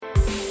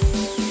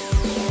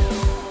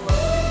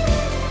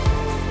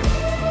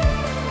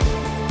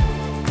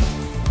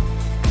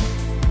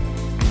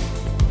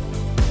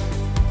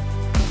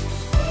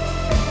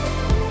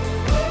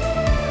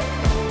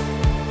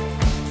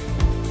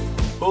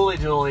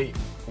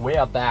We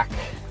are back,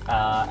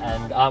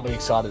 and aren't we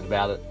excited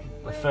about it?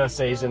 The first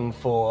season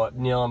for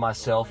Neil and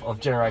myself of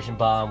Generation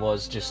Balme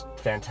was just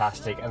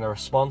fantastic, and the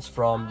response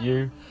from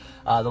you,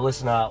 the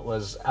listener,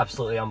 was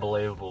absolutely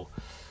unbelievable.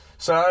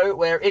 So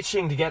we're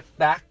itching to get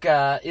back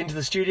into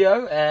the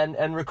studio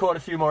and record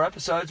a few more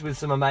episodes with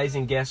some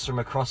amazing guests from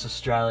across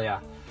Australia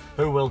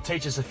who will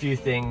teach us a few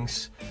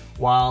things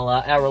while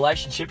our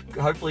relationship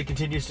hopefully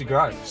continues to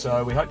grow.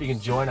 So we hope you can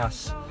join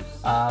us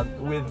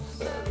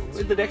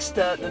with the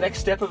next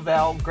step of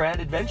our grand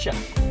adventure.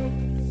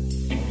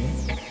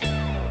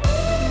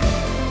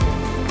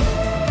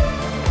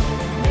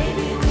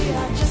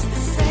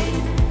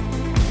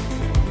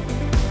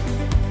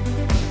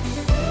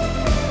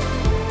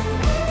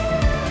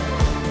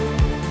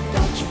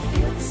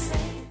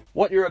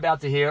 What you're about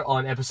to hear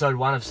on episode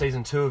 1 of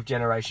season 2 of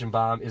Generation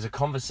Balme is a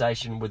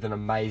conversation with an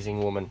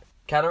amazing woman.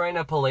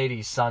 Caterina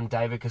Politi's son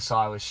David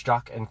Kasai was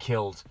struck and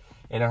killed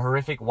in a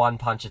horrific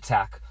one-punch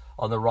attack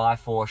on the Rye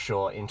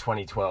foreshore in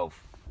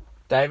 2012.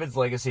 David's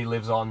legacy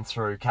lives on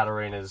through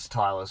Caterina's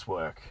tireless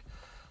work.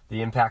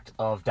 The impact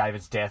of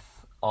David's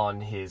death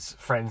on his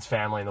friends,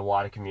 family and the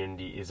wider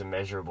community is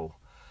immeasurable.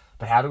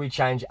 But how do we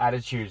change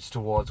attitudes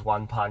towards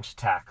one-punch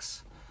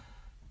attacks?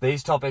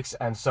 These topics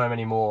and so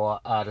many more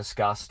are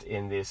discussed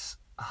in this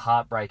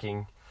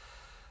heartbreaking,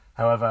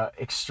 however,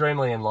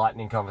 extremely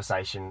enlightening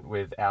conversation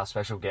with our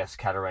special guest,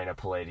 Caterina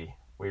Politi.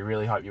 We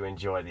really hope you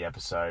enjoy the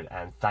episode,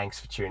 and thanks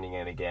for tuning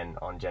in again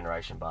on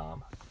Generation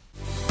Balme.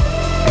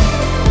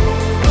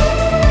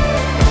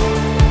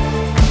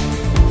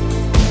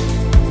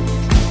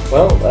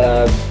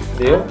 Well,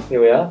 Neil,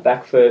 here we are,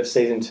 back for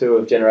season 2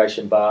 of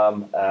Generation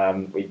Balme.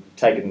 We've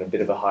taken a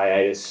bit of a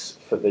hiatus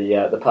for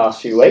the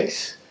past few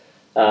weeks.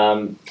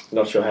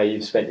 Not sure how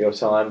you've spent your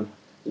time.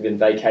 You've been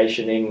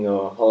vacationing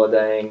or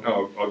holidaying?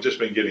 Oh, I've just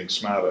been getting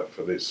smarter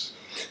for this.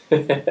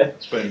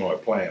 It's been my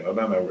plan. I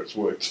don't know if it's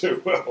worked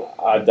too well.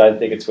 I don't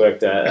think it's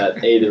worked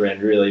at either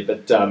end, really.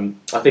 But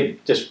I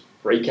think just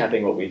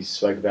recapping what we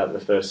spoke about in the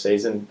first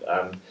season,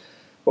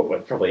 what we're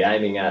probably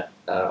aiming at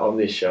on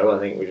this show, I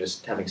think we're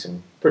just having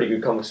some pretty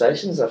good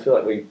conversations. I feel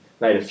like we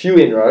made a few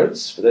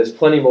inroads, but there's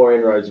plenty more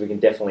inroads we can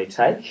definitely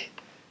take.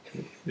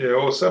 Yeah,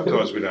 well,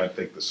 sometimes we don't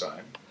think the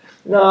same.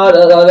 No,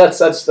 that's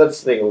the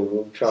thing.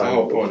 We'll try. That's the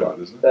whole point of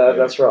it, isn't it? Yeah.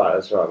 That's right.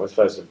 We're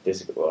supposed to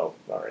disagree. Well,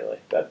 not really.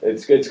 But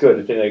it's good.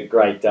 It's been a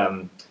great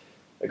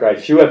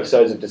few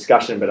episodes of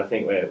discussion. But I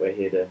think we're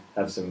here to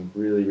have some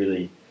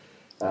really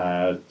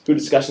good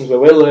discussions where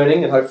we're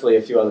learning, and hopefully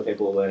a few other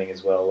people are learning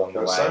as well along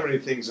the way. There are so many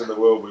things in the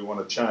world we want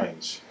to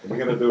change. Are we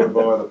going to do it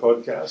via the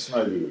podcast?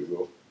 Maybe we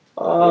will.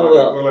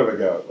 We'll have a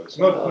go at this.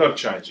 Not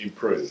change,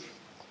 improve.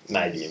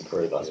 Maybe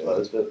improve, I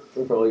suppose, but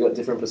we've probably got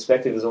different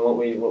perspectives on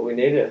what we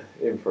need to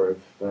improve.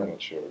 I'm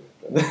not sure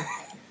about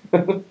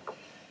that.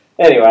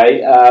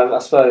 Anyway, I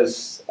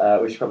suppose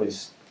we should probably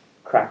just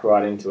crack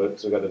right into it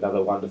because we've got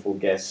another wonderful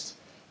guest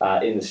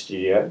in the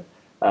studio.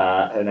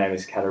 Her name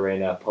is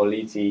Caterina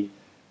Politi,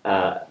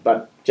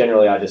 but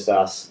generally I just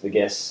ask the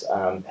guests,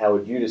 how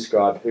would you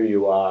describe who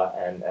you are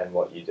and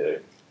what you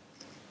do?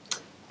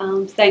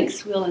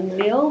 Thanks, Will and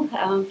Neil,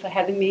 for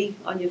having me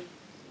on your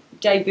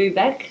debut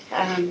back.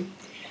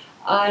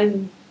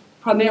 I'm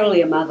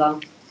primarily a mother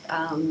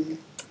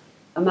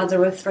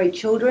of 3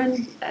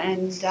 children,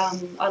 and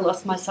I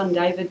lost my son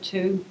David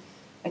to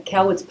a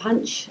coward's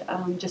punch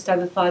just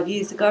over 5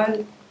 years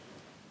ago.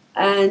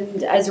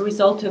 And as a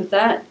result of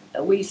that,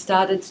 we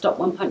started Stop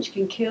One Punch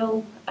Can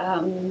Kill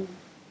to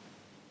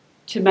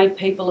make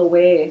people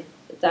aware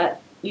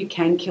that you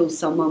can kill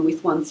someone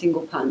with one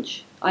single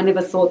punch. I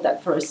never thought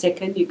that for a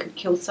second you could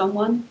kill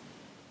someone,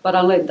 but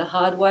I learned the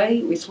hard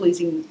way with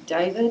losing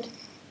David.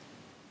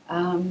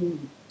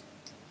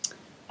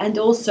 And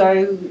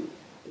also,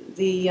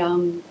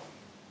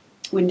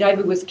 when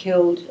David was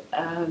killed,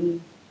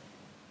 I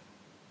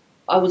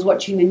was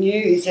watching the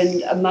news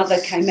and a mother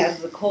came out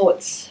of the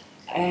courts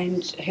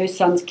and her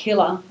son's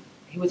killer,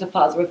 who was a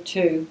father of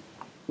 2,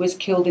 was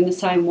killed in the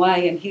same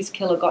way, and his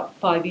killer got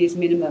 5 years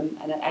minimum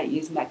and an 8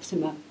 years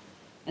maximum.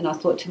 And I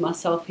thought to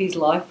myself, his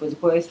life was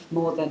worth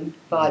more than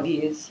 5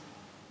 years.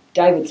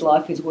 David's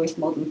life is worth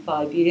more than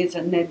 5 years,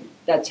 and then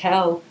that's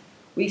how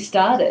we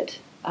started.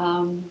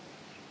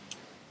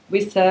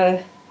 With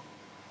a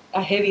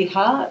heavy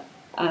heart,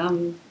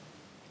 to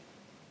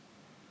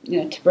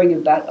bring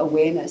about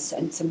awareness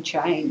and some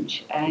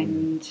change.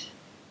 And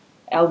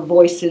our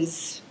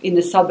voices in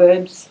the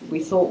suburbs, we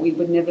thought we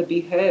would never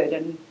be heard.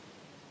 And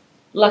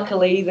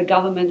luckily the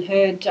government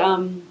heard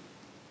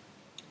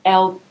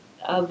our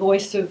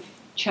voice of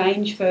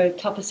change for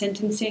tougher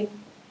sentencing.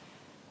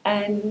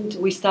 And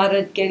we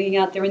started getting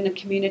out there in the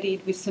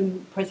community with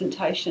some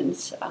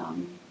presentations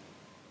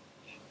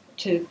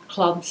to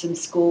clubs and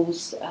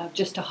schools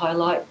just to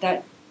highlight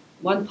that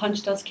one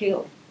punch does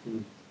kill.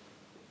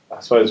 I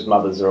suppose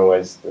mothers are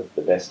always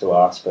the best to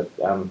ask, but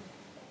can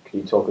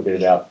you talk a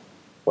bit about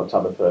what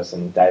type of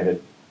person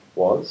David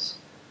was?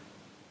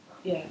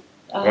 Yeah.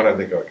 I don't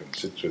think I can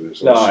sit through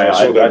this. No, I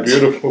saw that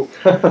beautiful.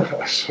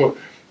 I saw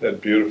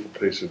that beautiful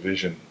piece of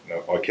vision.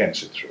 No, I can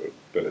sit through it,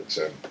 but it's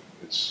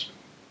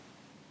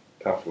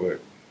Tough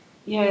work.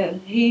 Yeah,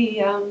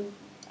 he,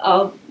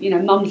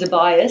 mums are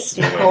biased,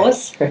 of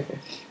course,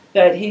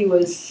 but he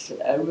was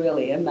a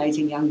really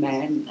amazing young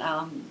man.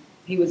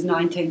 He was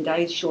 19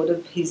 days short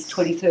of his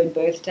 23rd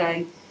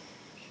birthday,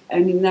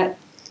 and in that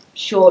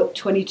short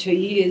 22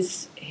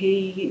 years,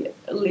 he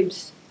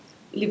lived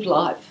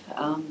life.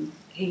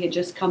 He had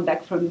just come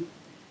back from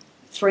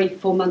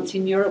 3-4 months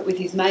in Europe with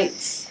his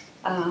mates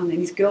and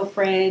his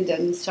girlfriend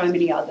and so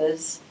many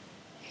others.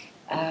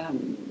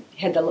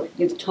 Had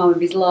the time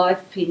of his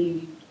life.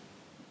 He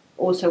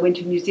also went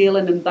to New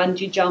Zealand and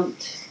bungee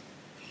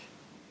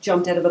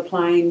jumped out of a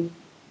plane.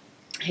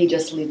 He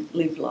just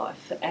lived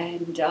life,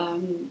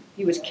 and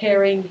he was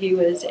caring.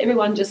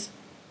 Everyone just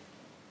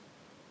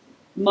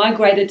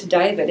migrated to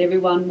David.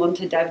 Everyone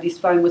wanted David. His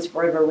phone was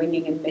forever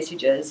ringing and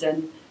messages,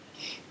 and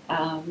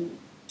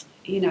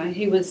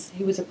he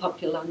was a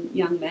popular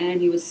young man.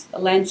 He was a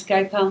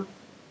landscaper,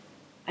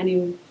 and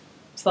in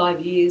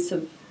 5 years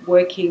of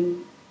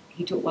working,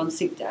 he took one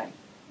sick day.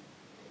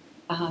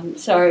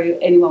 So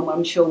anyone,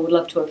 I'm sure, would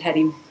love to have had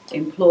him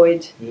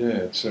employed.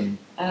 Yeah, it's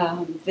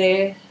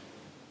there.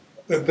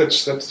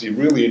 That's the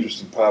really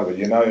interesting part of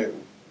it.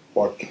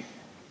 Like,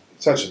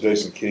 such a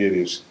decent kid,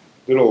 he's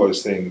did all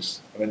those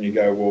things, and then you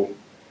go, well,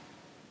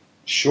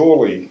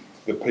 surely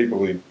the people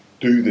who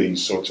do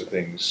these sorts of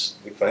things,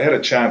 if they had a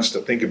chance to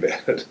think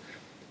about it,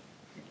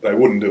 they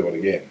wouldn't do it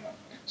again.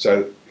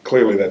 So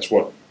clearly that's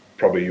what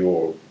probably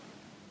your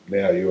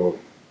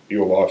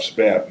life's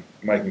about,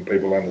 making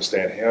people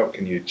understand how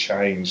can you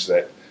change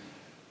that,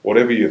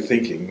 whatever you're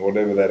thinking,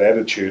 whatever that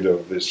attitude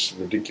of this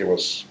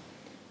ridiculous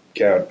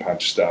coward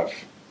punch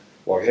stuff,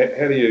 like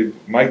how do you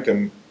make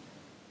them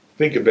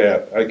think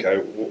about, okay,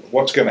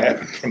 what's going to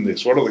happen from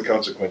this? What are the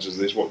consequences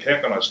of this? How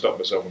can I stop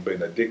myself from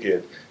being a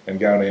dickhead and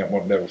going out and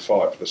wanting to have a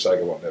fight for the sake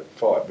of wanting to have a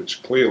fight,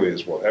 which clearly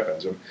is what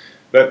happens. And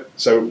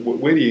so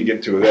where do you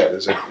get to with that?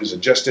 Is it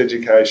just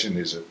education?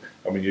 Is it?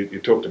 I mean, you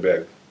talked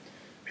about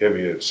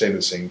heavier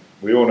sentencing.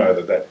 We all know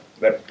that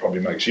probably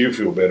makes you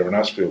feel better and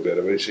us feel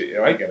better. But it ain't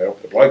going to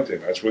help the bloke too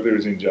much. Whether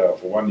he's in jail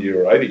for 1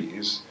 year or 80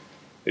 years,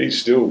 he's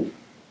still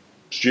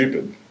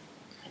stupid.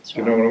 That's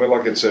right. You know what I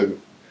mean?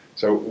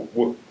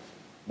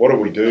 What do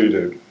we do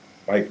to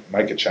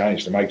make a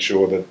change, to make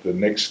sure that the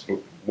next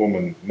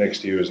woman next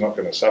to you is not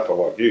going to suffer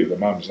like you? The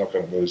mum's not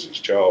going to lose his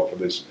child for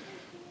this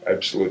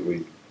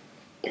absolutely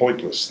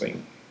pointless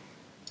thing.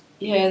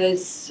 Yeah,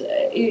 there's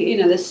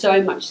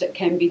so much that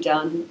can be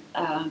done.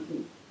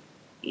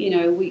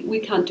 We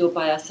can't do it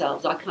by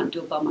ourselves. I can't do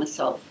it by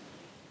myself.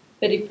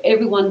 But if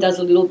everyone does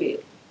a little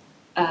bit,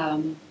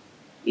 the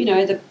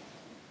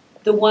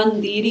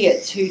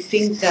idiots who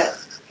think that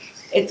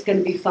it's going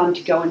to be fun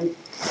to go and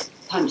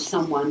punch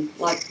someone,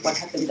 like what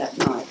happened that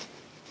night,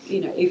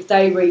 if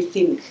they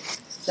rethink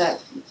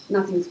that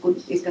nothing's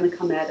good is going to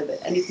come out of it,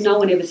 and if no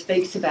one ever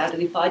speaks about it,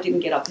 if I didn't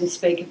get up and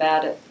speak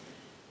about it,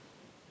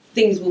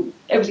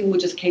 everything will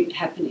just keep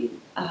happening.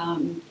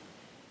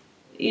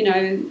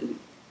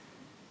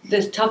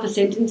 The tougher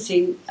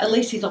sentencing, at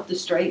least he's off the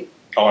street.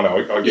 Oh no,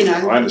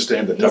 I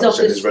understand the tougher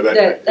sentencing, but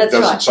it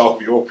doesn't right.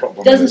 solve your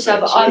problem. Doesn't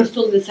solve it. I'm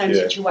still in the same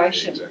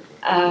situation. Yeah,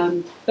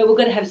 exactly. But we've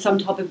got to have some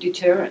type of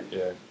deterrent.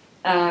 Yeah.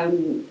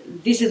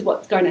 This is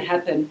what's going to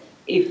happen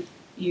if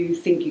you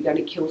think you're going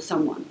to kill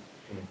someone.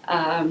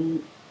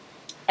 And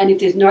if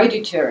there's no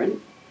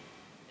deterrent,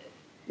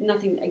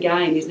 nothing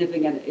again is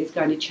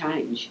going to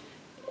change.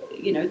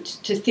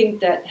 To think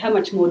that how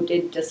much more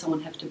dead does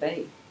someone have to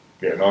be?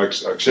 Yeah, and I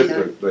accept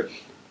the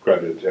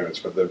greater deterrence,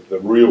 but the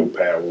real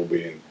power will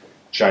be in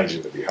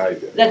changing the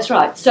behaviour. That's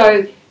right.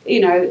 So,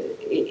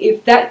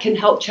 if that can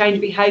help change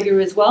behaviour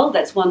as well,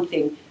 that's one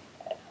thing.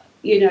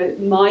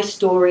 My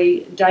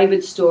story,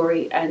 David's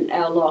story, and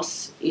our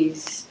loss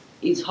is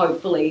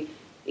hopefully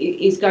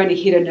is going to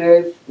hit a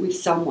nerve with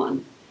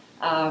someone,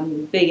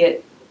 be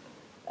it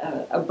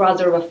a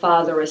brother, a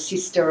father, a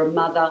sister, a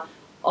mother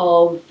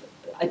of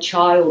a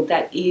child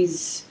that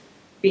is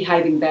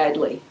behaving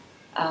badly.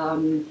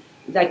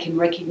 They can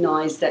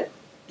recognise that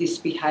this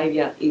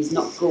behaviour is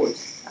not good.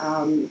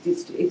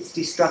 It's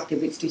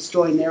destructive. It's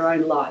destroying their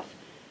own life.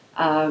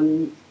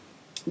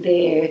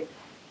 They're,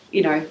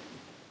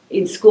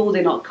 in school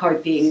they're not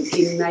coping.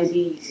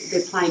 Maybe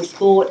they're playing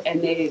sport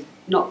and they're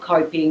not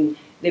coping.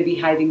 They're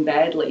behaving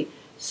badly.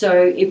 So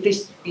if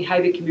this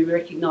behaviour can be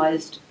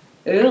recognised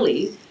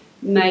early,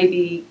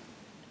 maybe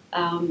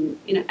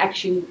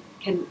action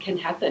can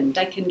happen.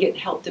 They can get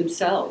help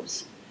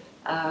themselves.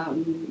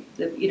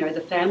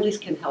 The families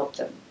can help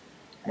them.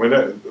 My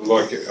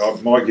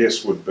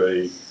guess would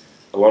be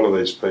a lot of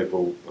these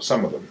people,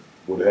 some of them,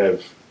 would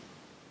have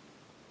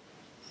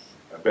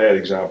a bad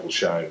example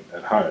shown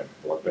at home.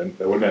 Like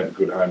they wouldn't have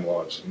good home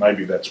lives.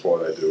 Maybe that's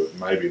why they do it.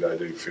 Maybe they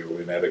do feel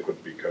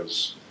inadequate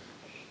because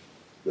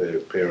their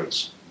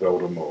parents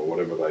belt them or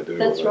whatever they do.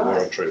 That's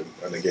right.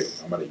 And again,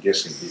 I'm only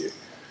guessing here.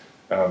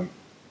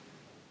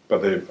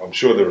 But I'm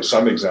sure there are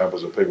some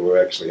examples of people who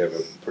actually have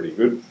a pretty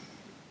good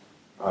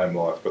home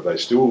life, but they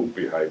still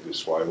behave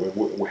this way.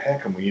 How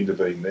can we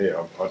intervene there?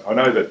 I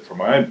know that from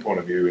my own point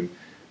of view,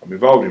 I'm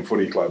involved in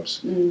footy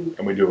clubs, Mm.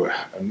 and we do an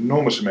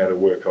enormous amount of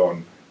work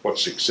on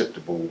what's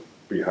acceptable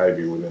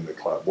behaviour within the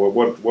club.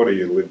 What do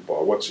you live by?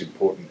 What's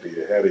important to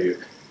you? How do you?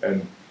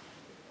 And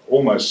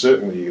almost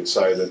certainly you could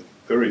say that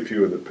very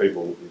few of the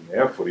people in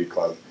our footy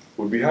club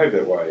would behave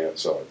that way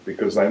outside,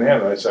 because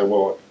they say,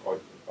 well,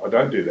 I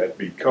don't do that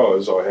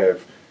because I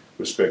have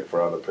respect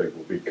for other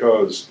people,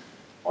 because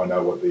I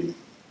know what the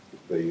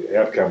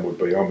outcome would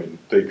be. I'm in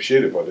deep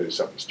shit if I do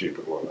something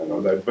stupid like that.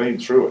 And they've been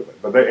through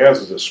it. But ours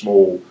is a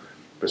small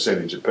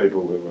percentage of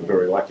people who are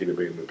very lucky to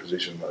be in the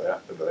position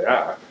that they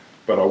are.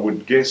 But I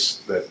would guess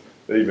that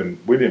even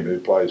William, who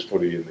plays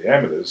footy in the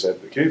amateurs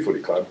at the Q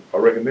Footy Club, I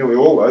reckon nearly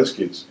all those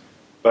kids,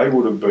 they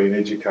would have been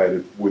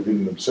educated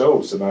within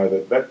themselves to know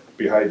that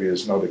behaviour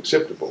is not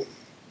acceptable.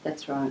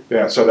 That's right.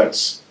 Yeah, so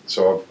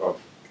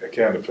I've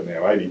accounted for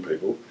now 80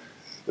 people.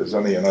 There's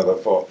only another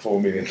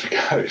 4 million to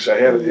go. So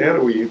how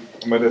do we?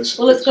 I mean, it's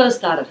got to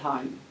start at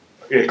home.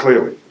 Yeah,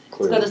 clearly.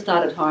 It's got to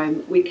start at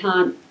home. We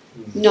can't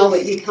know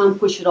it. You can't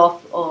push it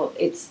off. Or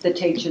it's the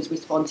teacher's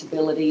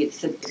responsibility.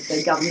 It's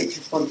the government's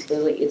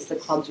responsibility. It's the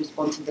club's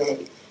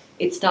responsibility.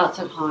 It starts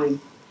at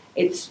home.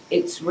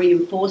 It's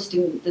reinforced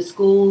in the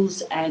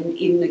schools and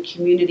in the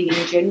community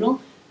in general,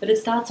 but it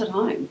starts at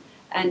home.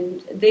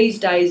 And these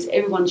days,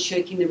 everyone's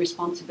shirking the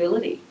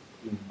responsibility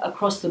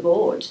across the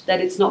board,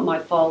 that it's not my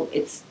fault,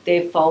 it's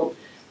their fault,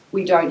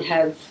 we don't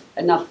have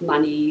enough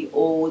money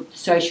or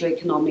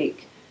socioeconomic.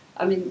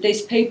 I mean,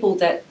 there's people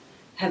that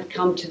have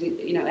come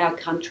to our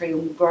country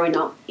and grown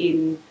up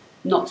in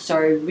not so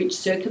rich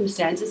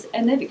circumstances,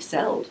 and they've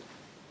excelled.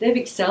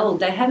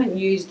 They haven't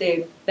used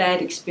their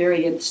bad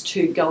experience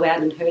to go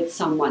out and hurt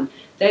someone.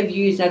 They've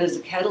used that as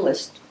a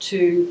catalyst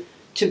to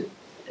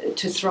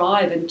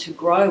thrive and to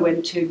grow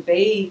and to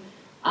be.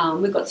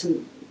 We've got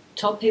some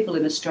top people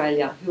in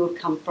Australia who have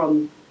come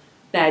from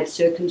bad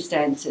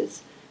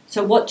circumstances.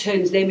 So what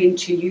turns them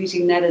into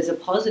using that as a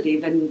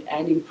positive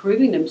and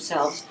improving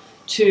themselves,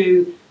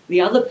 to the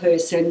other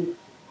person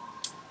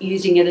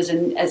using it as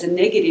a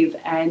negative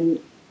and,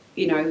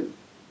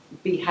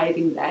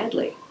 behaving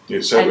badly.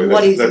 Yeah,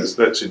 certainly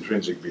that's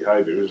intrinsic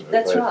behaviour, isn't it?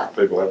 That's right.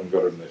 People haven't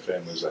got it in their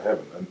families, they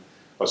haven't. And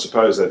I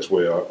suppose that's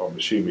where I'm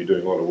assuming you're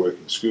doing a lot of work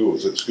in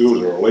schools, that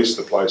schools are at least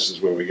the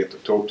places where we get to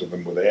talk to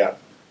them without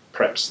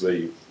perhaps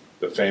the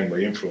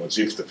family influence,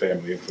 if the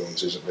family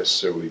influence isn't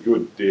necessarily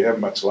good. Do you have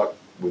much luck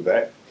with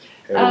that?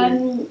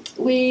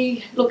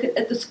 We look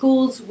at the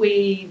schools,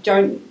 we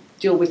don't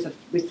deal with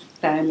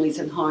families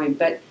at home,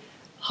 but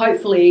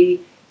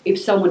hopefully if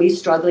someone is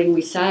struggling,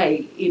 we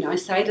say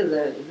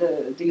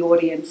to the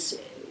audience,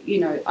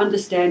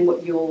 understand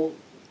who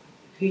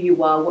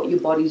you are, what your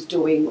body's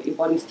doing, what your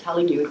body's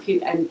telling you.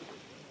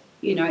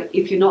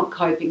 If you're not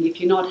coping, if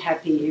you're not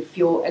happy, if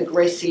you're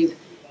aggressive,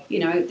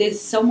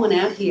 there's someone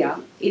out here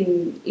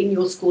in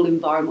your school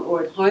environment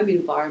or at home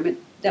environment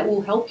that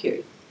will help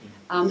you.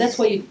 That's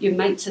what your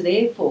mates are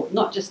there for,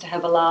 not just to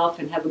have a laugh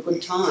and have a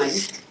good time.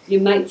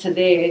 Your mates are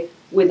there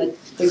when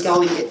the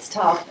going gets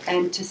tough,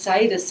 and to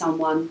say to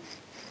someone,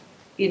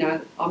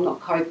 I'm not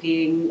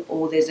coping,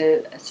 or there's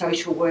a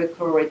social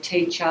worker or a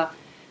teacher.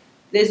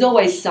 There's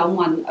always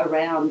someone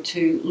around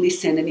to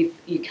listen, and if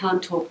you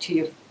can't talk to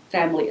your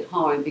family at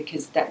home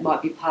because that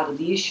might be part of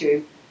the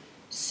issue,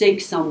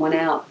 seek someone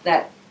out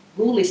that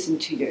will listen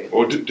to you.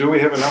 Or do we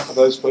have enough of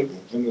those people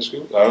in the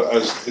school?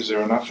 Is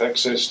there enough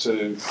access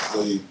to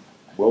the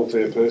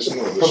welfare person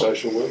or the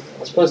social worker?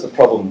 I suppose the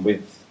problem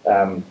with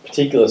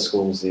particular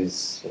schools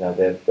is,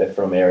 they're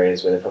from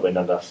areas where they're probably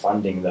not enough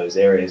funding in those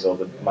areas, or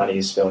the money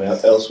is spent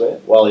out elsewhere.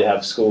 While you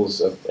have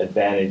schools of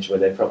advantage where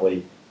they're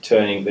probably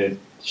turning the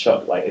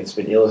shot, like it's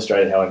been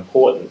illustrated how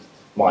important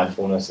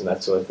mindfulness and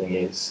that sort of thing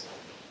is.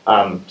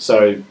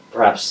 So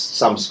perhaps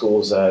some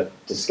schools are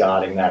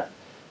discarding that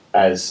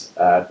as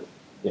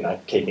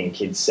keeping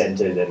kids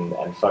centred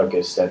and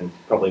focused and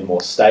probably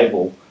more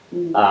stable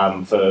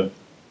for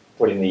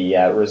putting the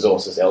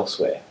resources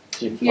elsewhere.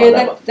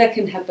 That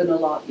can happen a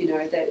lot.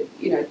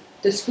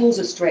 The schools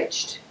are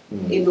stretched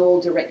in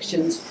all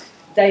directions.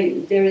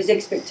 There is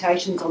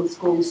expectations on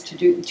schools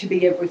to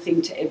be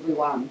everything to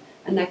everyone,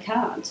 and they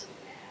can't.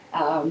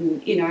 I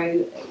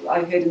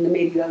heard in the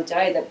media the other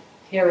day that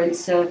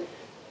parents are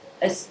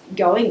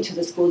going to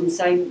the schools and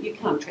saying, you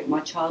can't treat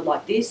my child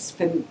like this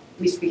for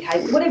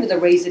misbehaving, whatever the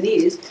reason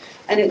is.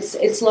 And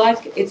it's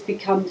like it's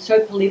become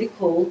so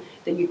political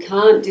that you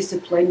can't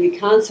discipline, you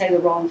can't say the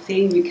wrong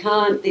thing, you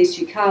can't this,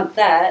 you can't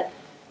that.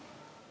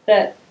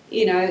 But,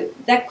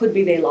 that could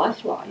be their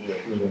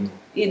lifeline.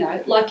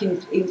 Yeah. Like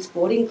in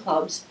sporting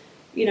clubs,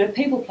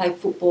 people play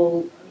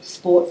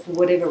sport for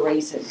whatever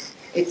reason.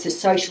 It's a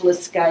social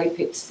escape,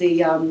 it's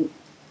to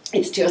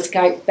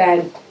escape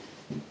bad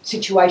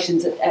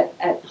situations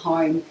at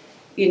home,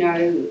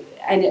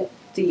 and at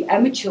the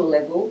amateur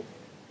level,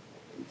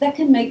 that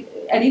can make,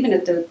 and even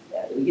at the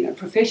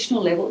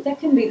professional level, that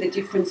can be the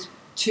difference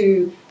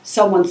to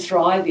someone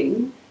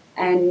thriving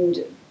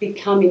and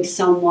becoming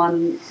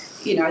someone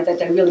that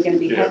they're really going to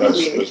be happy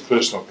with. Those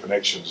personal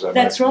connections.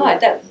 That's right.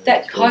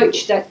 That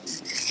coach that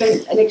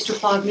spent an extra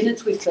 5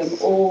 minutes with them,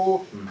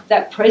 or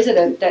that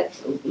president that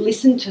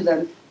listened to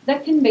them,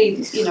 that can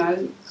be, you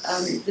know,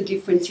 the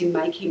difference in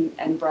making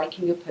and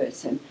breaking a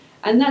person.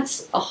 And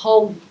that's a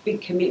whole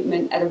big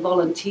commitment at a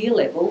volunteer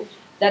level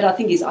that I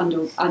think is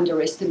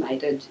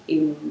underestimated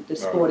in the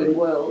sporting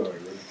world.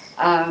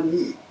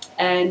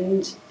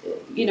 And,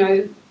 you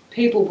know,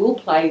 people will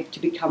play to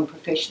become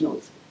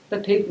professionals,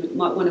 but people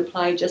might want to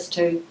play just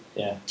to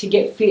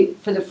get fit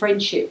for the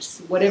friendships,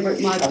 whatever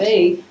it might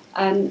be.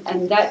 And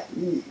that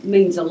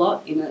means a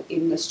lot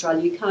in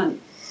Australia. You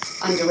can't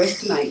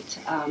underestimate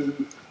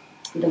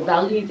the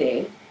value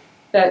there.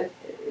 But,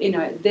 you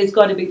know, there's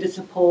got to be the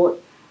support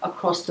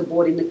across the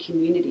board in the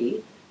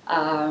community,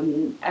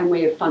 and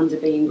where funds are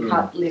being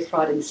cut left,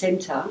 right and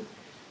centre.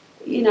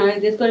 You know,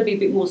 there's got to be a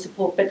bit more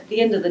support. But at the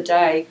end of the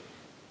day,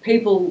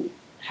 people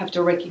have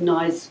to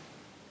recognise,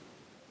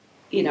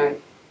 you know,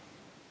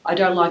 I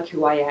don't like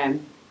who I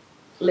am,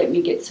 let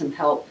me get some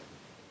help.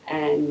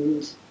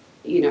 And,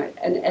 you know,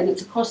 and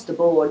it's across the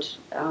board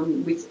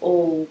with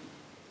all,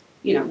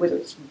 you know, whether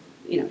it's,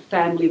 you know,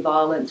 family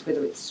violence,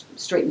 whether it's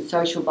street and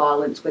social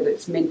violence, whether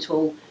it's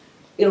mental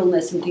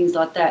illness and things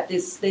like that.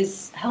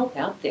 There's help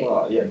out there.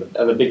 Well, yeah,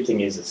 and the big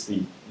thing is it's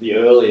the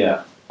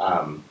earlier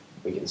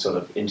we can sort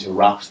of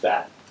interrupt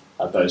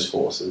those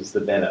forces,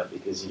 the better,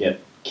 because you get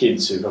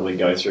kids who probably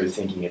go through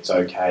thinking it's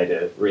okay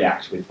to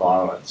react with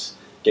violence,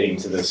 getting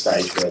to the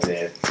stage where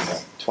they're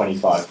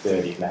 25,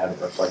 30 and they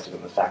haven't reflected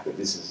on the fact that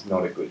this is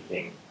not a good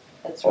thing.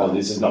 That's right. Or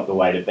this is not the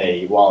way to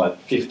be. While at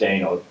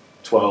 15 or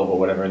 12 or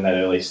whatever in that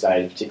early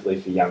stage,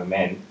 particularly for young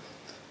men,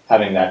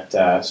 having that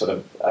sort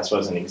of, I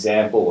suppose, an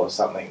example or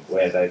something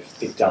where they've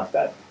picked up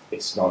that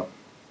it's not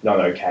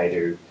okay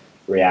to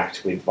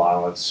react with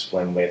violence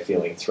when we're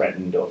feeling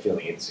threatened or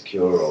feeling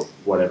insecure or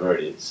whatever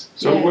it is.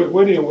 So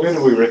where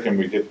do we reckon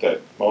we get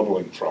that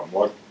modelling from?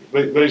 Like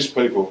these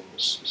people,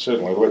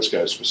 certainly, let's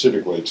go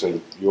specifically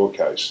to your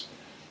case,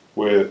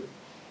 where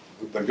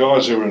the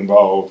guys who were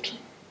involved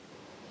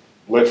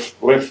left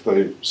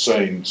the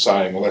scene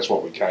saying, well, that's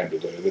what we came to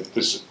do. That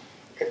this,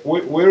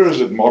 where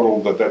is it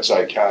modelled that that's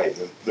okay?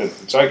 That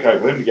it's okay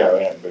for them to go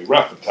out and be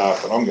rough and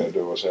tough, and I'm going to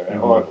do what's happening.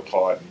 I'll have a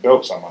fight and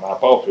belt someone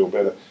up. I'll feel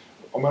better.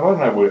 I mean, I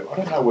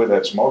don't know where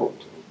that's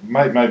modelled.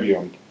 Maybe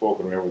I'm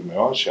walking around with my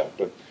eyes shut,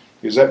 but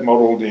is that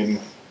modelled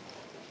in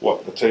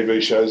what the TV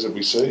shows that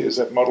we see? Is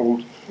that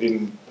modelled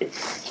in the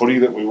footy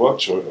that we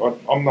watch? Or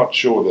I'm not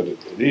sure that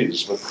it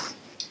is, but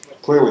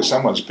clearly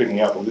someone's picking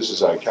up, well, this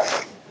is okay.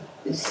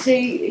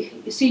 See,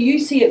 you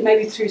see it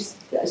maybe through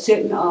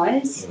certain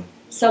eyes.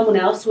 Someone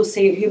else will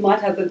see it who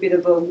might have a bit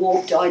of a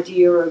warped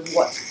idea of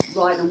what's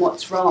right and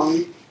what's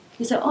wrong.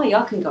 You say, oh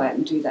yeah, I can go out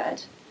and do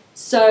that.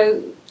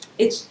 So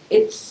it's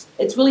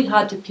really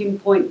hard to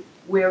pinpoint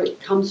where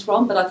it comes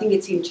from, but I think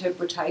it's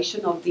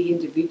interpretation of the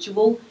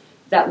individual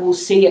that will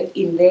see it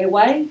in their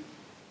way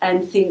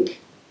and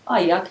think, oh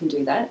yeah, I can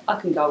do that. I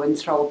can go and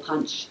throw a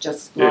punch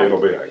just like... Yeah,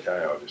 it'll be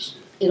okay,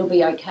 obviously. It'll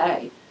be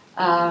okay.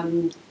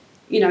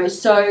 You know,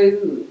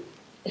 so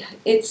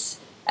it's...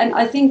 And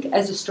I think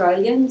as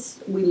Australians,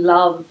 we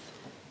love,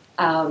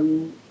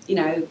 you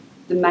know,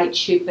 the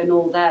mateship and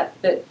all that,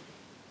 but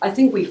I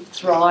think we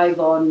thrive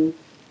on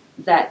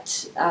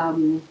that,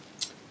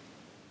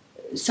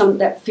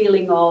 that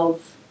feeling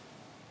of,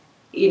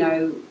 you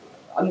know,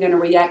 I'm going to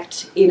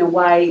react in a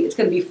way, it's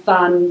going to be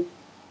fun,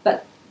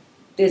 but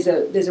there's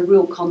a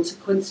real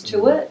consequence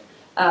to it.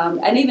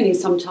 And even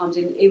sometimes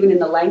even in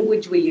the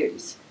language we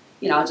use,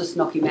 you know, I'll just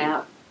knock him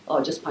out, or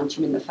I'll just punch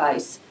him in the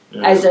face.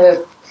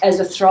 Yeah. As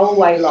a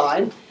throwaway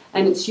line,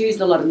 and it's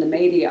used a lot in the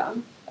media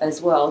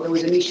as well. There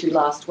was an issue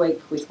last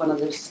week with one of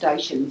the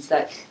stations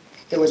that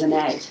there was an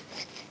ad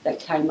that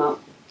came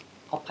up,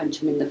 I'll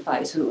punch him in the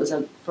face, and it was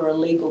for a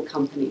legal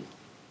company.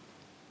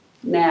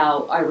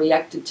 Now, I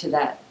reacted to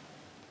that,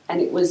 and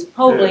it was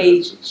probably...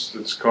 Yeah,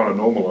 it's kind of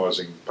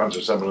normalising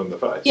punching someone in the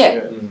face.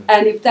 Yeah,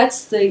 and if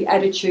that's the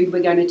attitude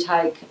we're going to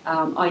take,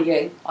 oh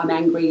yeah, I'm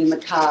angry in the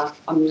car,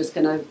 I'm just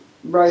going to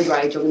road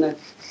rage, I'm going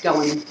to go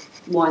and...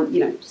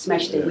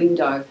 smash their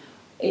window.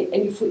 And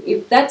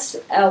if that's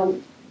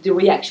the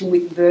reaction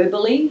with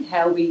verbally,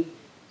 how we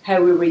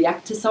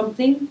react to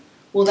something,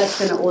 well, that's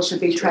going to also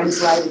be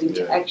translated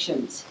into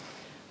actions.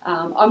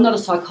 I'm not a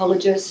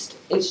psychologist.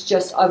 It's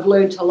just I've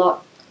learnt a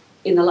lot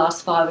in the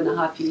last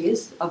 5.5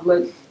 years. I've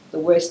learnt the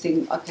worst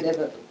thing I could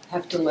ever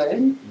have to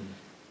learn,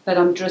 but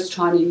I'm just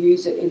trying to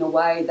use it in a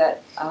way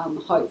that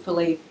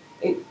hopefully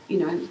it, you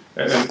know.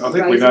 And I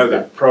think we know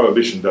that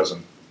prohibition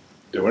doesn't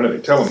do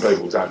anything. Telling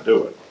people don't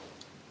do it.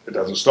 It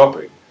doesn't stop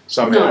it.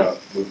 Somehow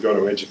we've got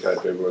to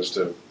educate people as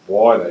to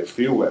why they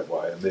feel that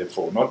way and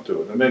therefore not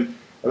do it. And then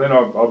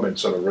I've been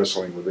sort of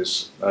wrestling with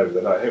this over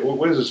the day. Hey, well,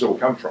 where does this all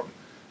come from?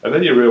 And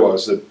then you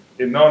realise that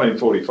in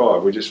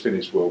 1945 we just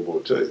finished World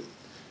War II,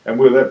 and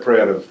we were that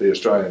proud of the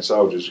Australian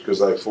soldiers because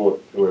they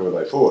fought whoever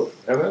they fought,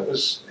 and that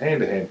was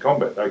hand-to-hand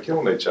combat. They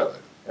killed each other,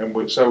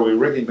 and so we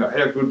recognise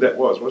how good that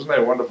was. Wasn't that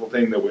a wonderful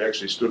thing that we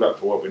actually stood up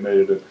for what we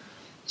needed to?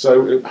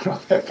 So we're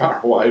not that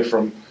far away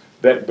from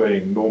that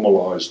being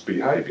normalised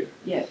behaviour.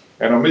 Yeah.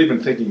 And I'm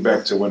even thinking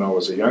back to when I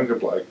was a younger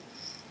bloke,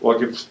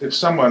 like if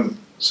someone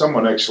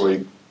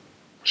actually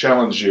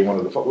challenged you,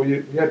 wanted to fight, well,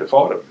 you had to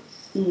fight them.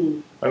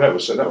 Mm. And that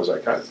was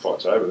okay. The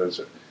fight's over.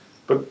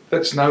 But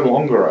that's no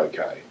longer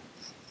okay.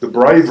 The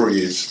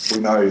bravery is, we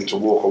know, to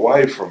walk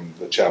away from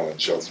the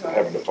challenge of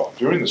having to fight.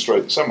 If you're in the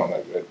street and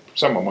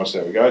someone wants to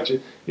have a go at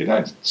you, you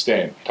don't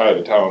stand toe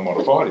to toe and want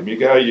to fight him.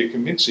 You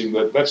convince him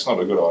that that's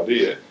not a good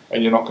idea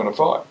and you're not going to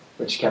fight.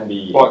 Which can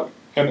be...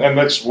 And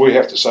that's, we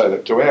have to say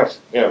that to our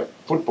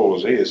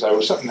footballers here. So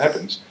if something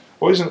happens,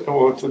 well,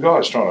 if the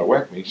guy's trying to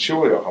whack me,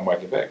 surely I can whack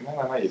him back.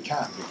 No, you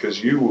can't,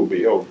 because you will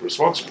be held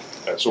responsible.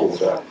 That's all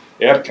about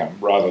outcome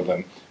rather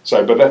than...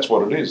 But that's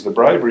what it is. The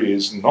bravery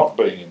is not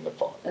being in the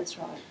fight. That's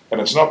right. And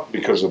it's not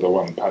because of the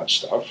one punch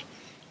stuff,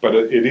 but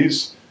it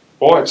is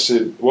why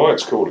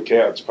it's called a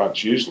coward's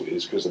punch usually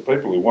is because the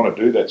people who want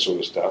to do that sort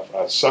of stuff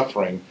are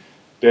suffering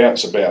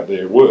doubts about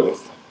their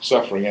worth,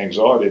 suffering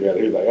anxiety about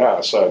who they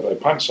are. So if they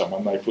punch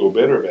someone, they feel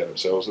better about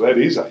themselves. That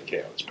is a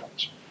coward's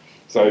punch.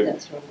 So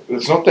that's right.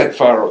 It's not that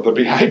far. The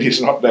behaviour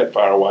is not that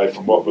far away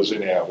from what was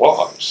in our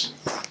lives.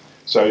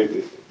 So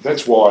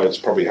that's why it's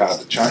probably hard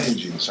to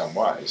change in some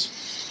ways.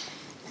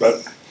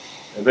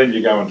 And then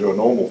you go into a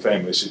normal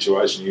family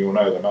situation, you'll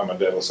know the mum and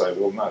dad will say,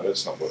 well, no,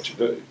 that's not what you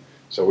do.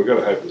 So we've got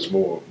to have there's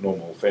more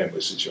normal family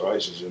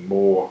situations and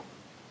more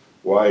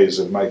ways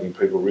of making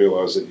people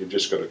realise that you've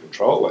just got to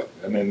control that.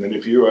 And then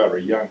if you are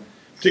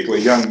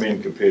particularly young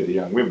men compared to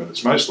young women,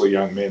 it's mostly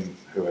young men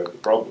who have the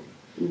problem.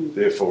 Mm.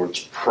 Therefore,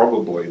 it's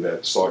probably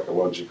that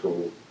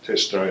psychological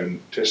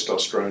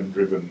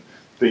testosterone-driven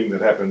thing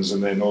that happens,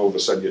 and then all of a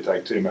sudden you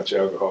take too much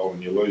alcohol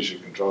and you lose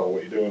your control of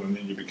what you're doing, and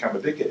then you become a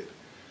dickhead.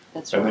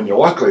 That's and right. then you're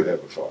likely to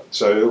have a fight.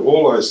 So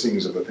all those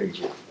things are the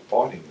things we're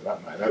fighting with,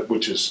 aren't they?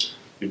 Which is,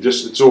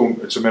 it's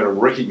a matter of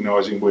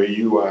recognising where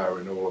you are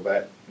in all of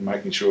that and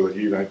making sure that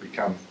you don't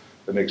become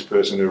the next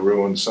person who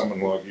ruins someone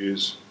like you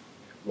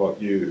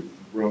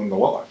ruin the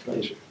life,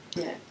 don't you?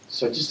 Yeah.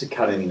 So just to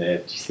cut in there,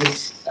 do you think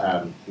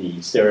the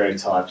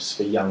stereotypes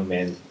for young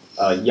men,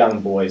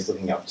 young boys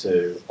looking up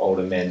to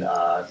older men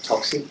are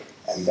toxic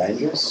and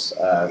dangerous,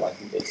 like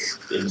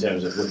in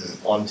terms of looking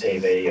on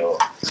TV or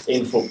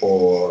in football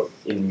or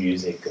in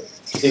music? Do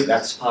you think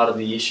that's part of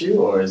the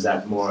issue, or is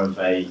that more of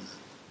a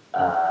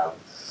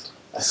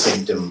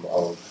symptom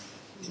of,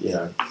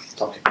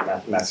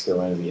 toxic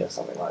masculinity or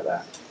something like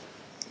that?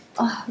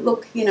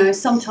 Look,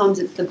 sometimes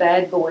it's the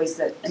bad boys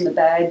and the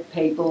bad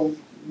people,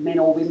 men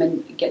or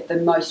women, get the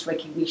most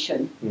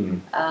recognition,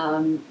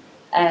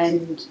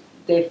 and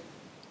they've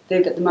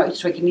got the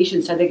most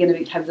recognition, so they're going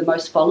to have the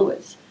most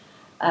followers.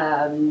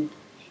 And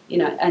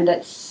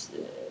that's,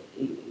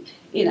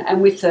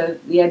 and with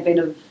the advent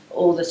of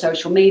all the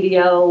social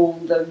media, all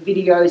the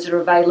videos that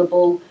are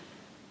available,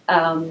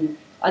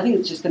 I think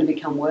it's just going to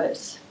become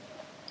worse.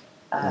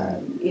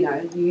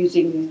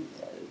 Using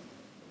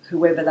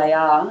whoever they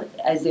are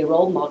as their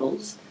role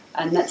models,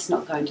 and that's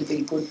not going to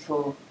be good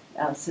for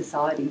our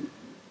society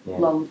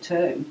long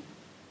term.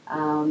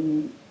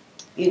 And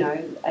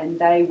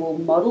they will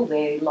model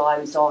their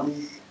lives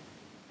on,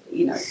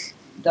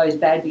 those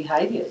bad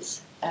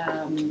behaviours.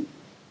 I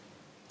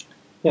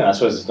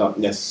suppose it's not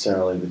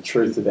necessarily the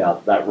truth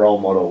about that role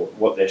model.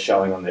 What they're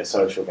showing on their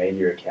social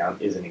media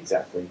account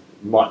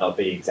might not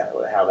be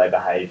exactly how they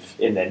behave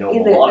in their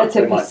normal life.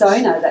 That's a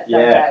persona that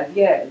they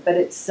have, But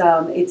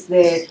it's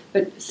there.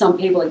 But some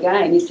people,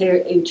 again, they're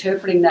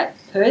interpreting that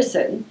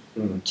person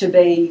to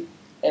be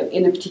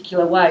in a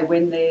particular way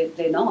when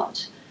they're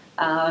not.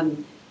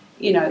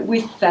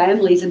 With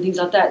families and things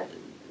like that,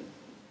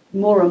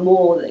 more and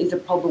more is a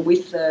problem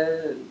with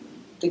the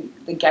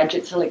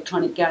gadgets,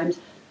 electronic games.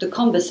 The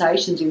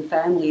conversations in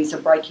families are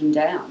breaking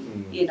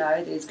down.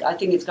 I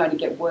think it's going to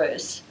get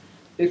worse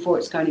before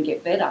it's going to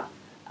get better.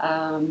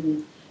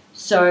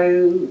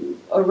 So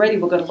already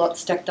we've got a lot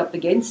stacked up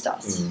against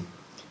us.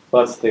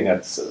 Well, that's the thing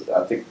I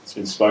think it's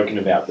been spoken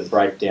about. The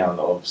breakdown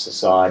of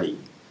society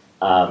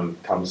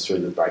comes through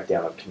the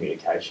breakdown of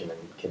communication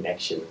and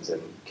connections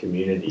and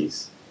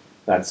communities.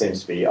 That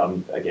seems to be,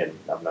 again,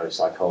 I'm no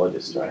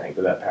psychologist or anything,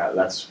 but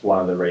that's one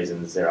of the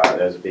reasons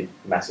there's a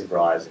massive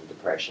rise in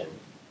depression,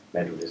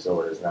 mental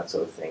disorders and that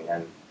sort of thing.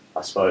 And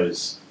I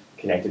suppose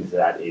connected to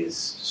that is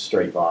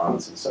street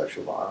violence and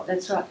social violence.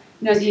 That's right.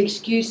 The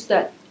excuse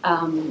that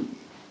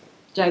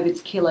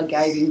David's killer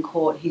gave in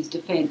court, his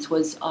defence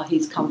was,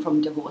 he's come from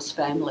a divorced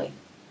family.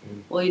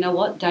 Well, you know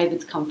what?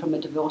 David's come from a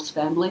divorced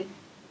family,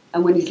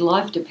 and when his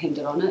life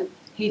depended on it,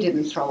 he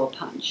didn't throw a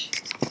punch.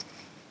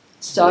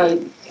 So,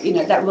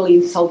 that really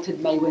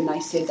insulted me when they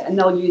said that. And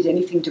they'll use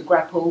anything to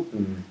grapple,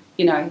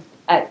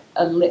 at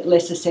a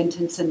lesser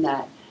sentence than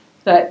that.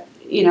 But,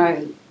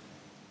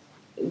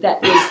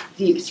 that was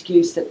the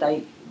excuse that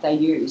they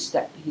used,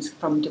 that he's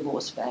from a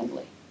divorced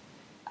family.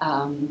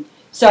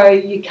 So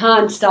you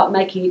can't start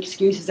making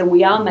excuses, and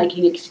we are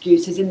making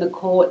excuses in the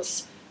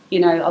courts.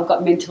 I've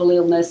got mental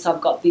illness, I've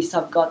got this,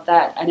 I've got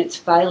that, and it's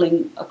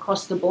failing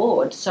across the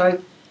board.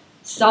 So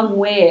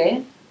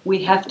somewhere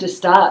we have to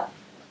start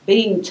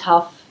being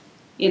tough,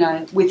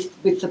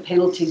 with the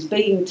penalties,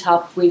 being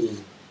tough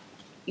with,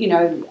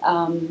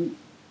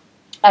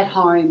 at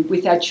home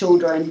with our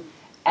children,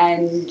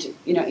 and,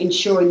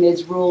 ensuring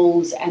there's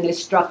rules and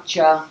there's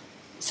structure,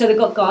 so they've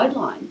got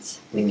guidelines,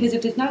 because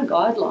if there's no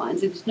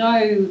guidelines, if there's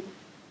no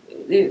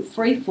they're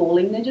free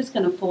falling, they're just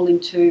going to fall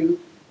into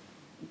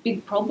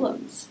big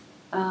problems.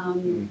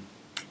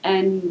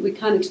 And we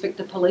can't expect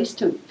the police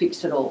to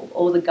fix it all,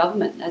 or the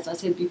government, as I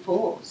said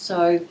before.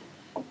 So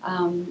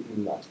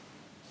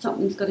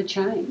something's got to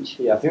change.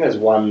 Yeah, I think there's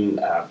one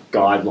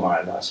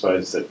guideline, I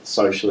suppose, that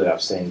socially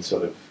I've seen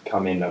sort of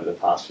come in over the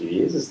past few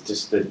years, is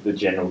just the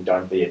general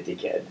don't be a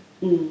dickhead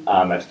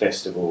at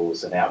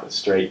festivals and out in the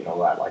street and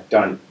all that. Like,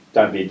 don't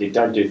be a dick,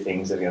 don't do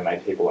things that are going to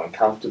make people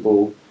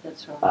uncomfortable.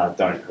 That's right.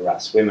 Don't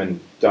harass women,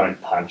 don't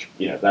punch,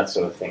 that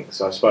sort of thing.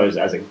 So I suppose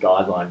as a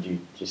guideline, do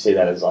you see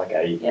that as like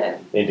a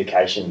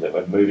indication that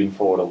we're moving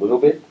forward a little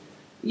bit?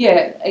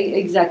 Yeah,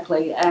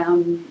 exactly.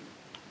 And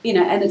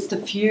it's the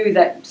few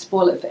that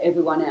spoil it for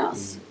everyone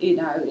else.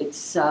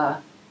 It's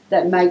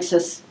that makes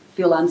us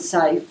feel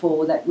unsafe,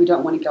 or that we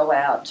don't want to go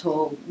out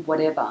or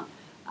whatever.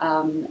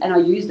 And I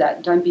use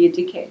that, don't be a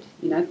dickhead.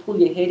 Pull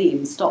your head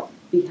in, stop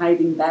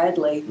behaving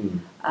badly.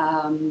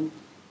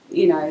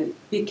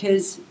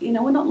 Because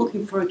we're not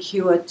looking for a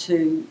cure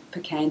for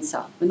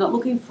cancer. We're not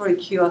looking for a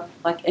cure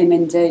like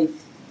MND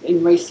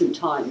in recent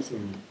times.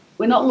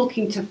 We're not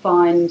looking to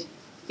find,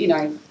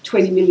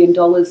 $20 million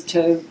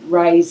to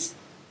raise.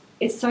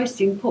 It's so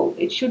simple.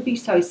 It should be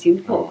so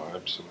simple. Oh,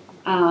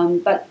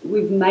 absolutely. But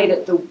we've made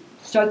it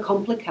so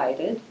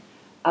complicated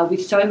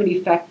with so many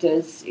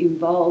factors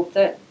involved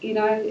that, you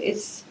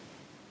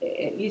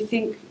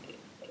think,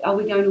 are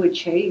we going to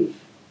achieve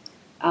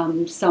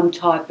some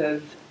type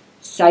of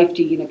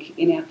safety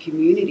in our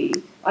community?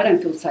 I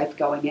don't feel safe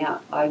going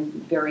out. I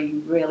very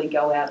rarely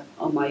go out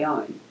on my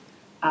own.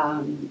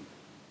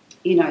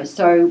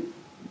 So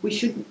we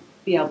should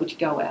be able to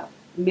go out.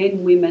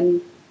 Men,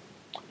 women,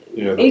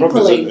 the equally.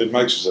 problem is it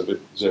makes us a bit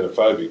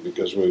xenophobic,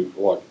 because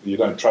you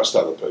don't trust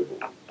other people.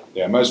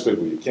 Yeah, most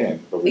people you can,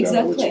 but we don't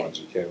know which ones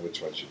you can and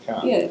which ones you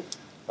can't. Yeah.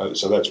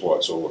 So that's why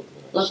it's all.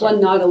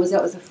 One night I was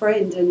out with a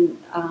friend, and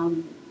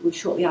it was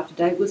shortly after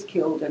Dave was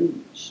killed,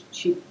 and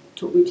she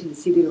took me to the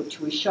city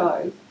to a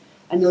show,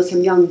 and there were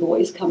some young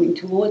boys coming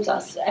towards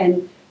us,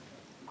 and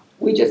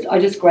I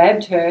just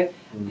grabbed her,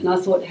 and I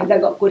thought, have they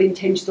got good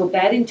intentions or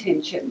bad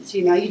intentions?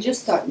 You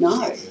just don't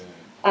know.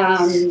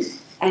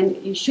 And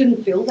you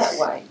shouldn't feel that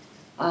way.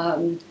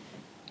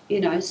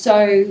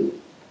 So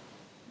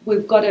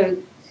we've got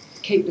to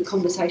keep the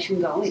conversation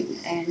going,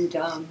 and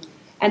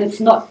it's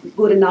not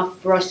good enough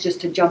for us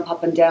just to jump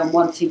up and down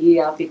once a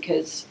year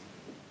because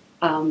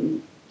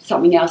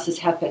something else has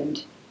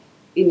happened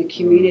in the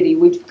community.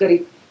 We've got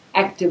to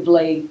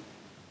actively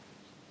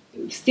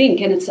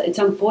think, and it's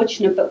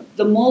unfortunate, but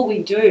the more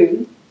we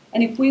do,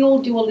 and if we all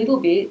do a little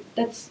bit,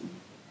 that's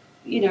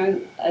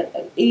an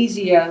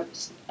easier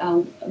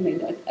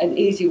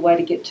way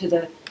to get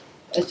to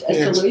a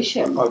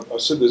solution. I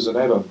said there's an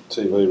ad on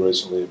TV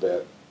recently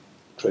about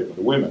treatment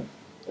of women,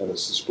 and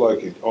it's this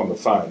bloke on the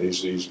phone.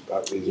 He's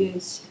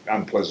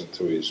unpleasant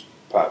to his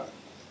partner,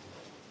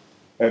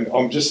 and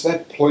I'm just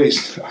that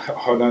pleased.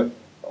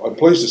 I'm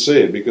pleased to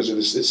see it, because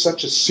it's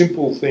such a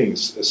simple thing, a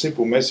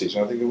simple message.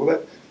 And I'm thinking,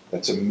 well,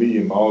 that's a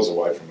million miles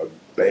away from a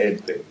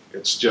bad thing.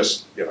 It's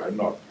just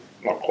not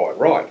quite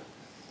right.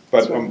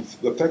 But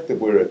the fact that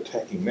we're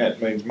attacking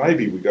that means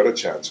maybe we got a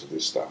chance with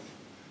this stuff,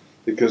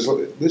 because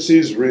this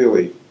is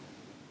really,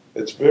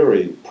 it's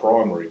very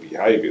primary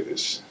behaviour.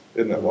 This,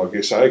 isn't it? Like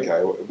you say,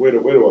 okay, where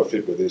do I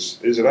fit with this?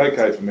 Is it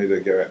okay for me to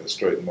go out in the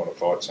street and want to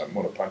fight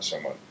someone, want to punch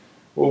someone?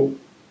 Well,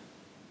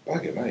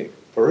 bugger me.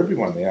 For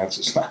everyone, the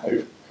answer's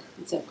no.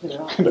 Exactly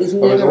right. There's a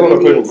lot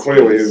of people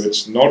clearly who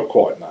it's not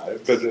quite no,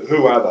 but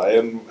who are they,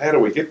 and how do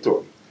we get to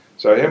them?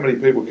 So how many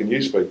people can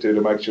you speak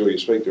to make sure you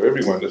speak to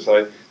everyone to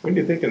say, when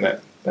you're thinking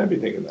that, don't be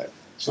thinking that.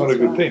 It's not a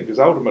good thing, because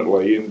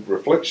ultimately in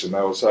reflection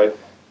they will say,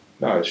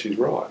 no, she's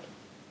right.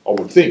 I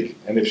would think,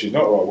 and if she's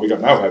not right, we've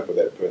got no hope with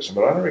that person.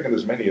 But I don't reckon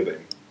there's many of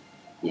them.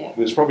 Yeah.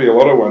 There's probably a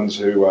lot of ones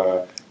who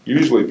are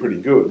usually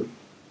pretty good,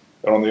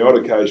 and on the odd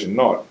occasion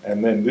not.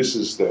 And then this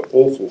is the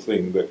awful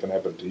thing that can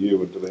happen to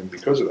you and to them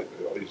because of that.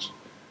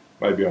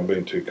 Maybe I'm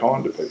being too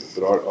kind to people,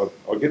 but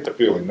I get the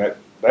feeling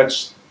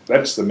that's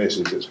the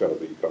message that's got to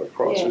be got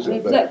across. Yeah, isn't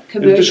it? That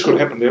it just could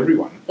happen to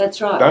everyone.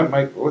 That's right.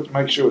 Let's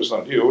make sure it's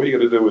not you. All you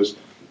got to do is,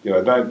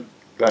 don't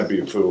be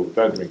a fool.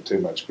 Don't drink too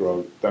much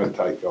grog. Don't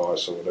take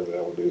ice or whatever the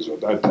hell it is, or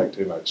don't take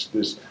too much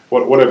this.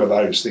 Whatever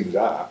those things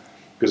are.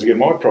 Because again,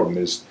 my problem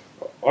is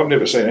I've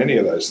never seen any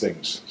of those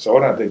things, so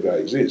I don't think they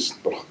exist.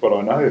 But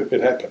I know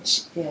it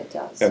happens. Yeah, it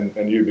does.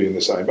 And you be in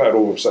the same boat.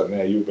 All of a sudden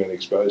now you've been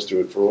exposed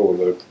to it for all of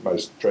the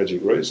most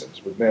tragic reasons.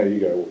 But now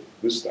you go, well,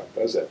 this stuff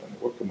does happen.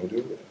 What can we do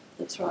with it?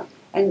 That's right.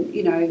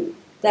 And,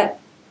 that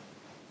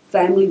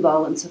family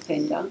violence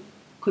offender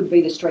could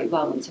be the street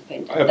violence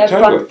offender. That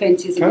front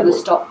fence isn't going to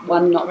stop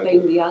one not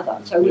being the other.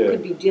 So we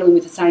could be dealing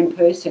with the same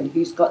person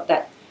who's got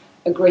that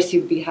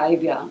aggressive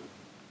behaviour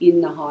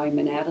in the home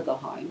and out of the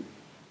home.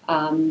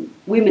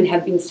 Women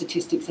have been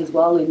statistics as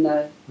well in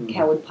the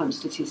coward punch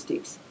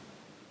statistics,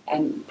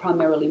 and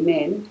primarily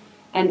men.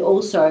 And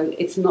also,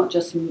 it's not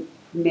just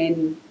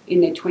men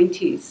in their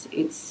 20s.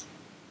 It's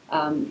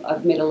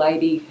I've met a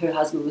lady, her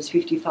husband was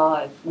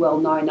 55, well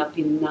known up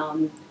in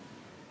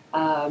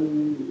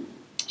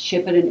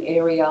Shepparton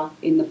area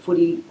in the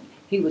footy.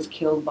 He was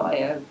killed by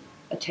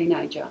a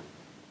teenager.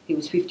 He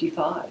was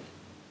 55.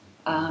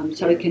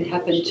 So it can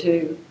happen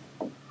to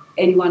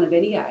anyone of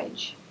any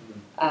age.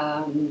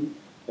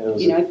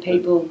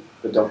 People...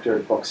 The doctor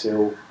at Box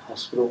Hill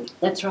Hospital.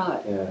 That's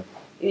right. Yeah.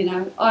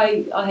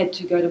 I had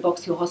to go to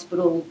Box Hill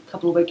Hospital a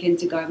couple of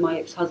weekends ago. My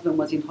ex-husband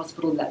was in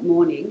hospital that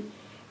morning,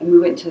 and we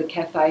went to the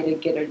cafe to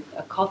get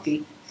a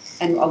coffee,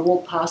 and I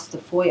walked past the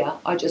foyer.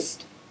 I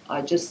just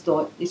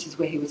thought, this is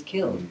where he was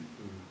killed. Mm-hmm.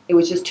 It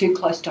was just too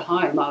close to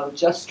home. I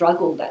just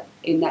struggled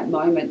in that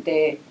moment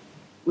there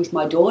with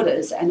my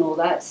daughters and all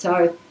that.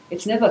 So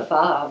it's never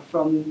far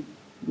from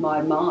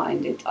my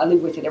mind. I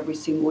live with it every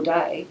single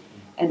day.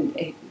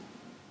 And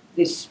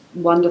this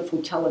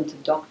wonderful,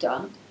 talented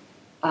doctor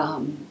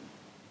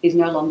is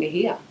no longer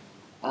here.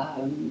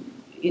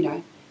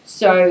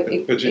 So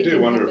but you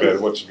do wonder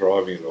about what's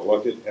driving it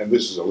all. And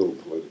this is a little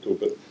political,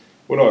 but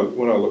when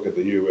I look at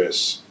the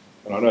US,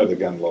 and I know the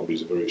gun lobby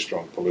is a very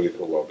strong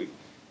political lobby,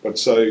 but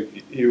so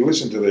you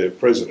listen to their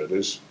president,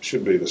 who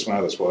should be the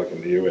smartest bloke in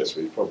the US,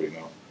 but he's probably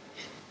not.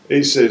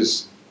 He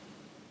says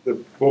that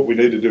what we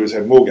need to do is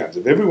have more guns.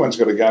 If everyone's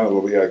got a gun,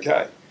 it'll be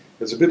okay.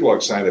 It's a bit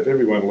like saying if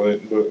everyone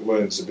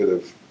learns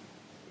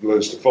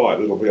to fight,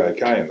 it'll be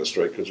okay in the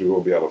street because we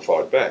will be able to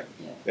fight back.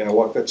 Yeah.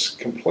 That's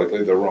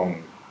completely the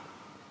wrong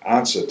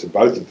answer to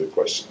both of the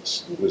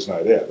questions. There's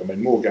no doubt. I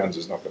mean, more guns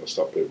is not going to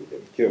stop people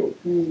getting killed,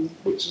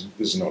 which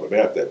is not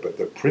about that. But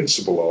the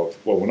principle of,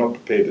 well, we're not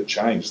prepared to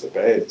change the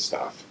bad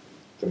stuff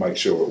to make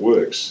sure it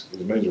works, it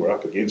means we're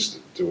up against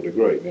it to a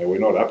degree. Now, we're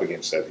not up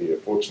against that here.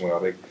 Fortunately, I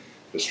think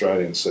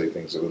Australians see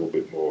things a little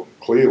bit more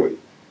clearly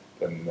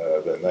than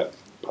that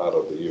part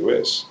of the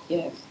US.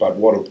 Yeah. But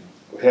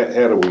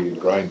how do we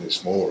ingrain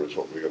this more is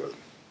what we've got to...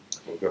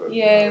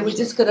 Yeah, we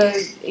just got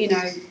to,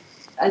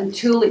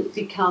 until it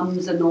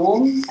becomes a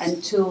norm,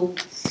 until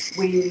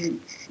we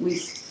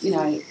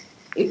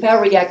if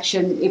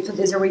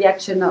there's a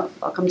reaction,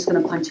 like I'm just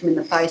going to punch him in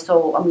the face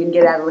or I'm going to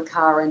get out of the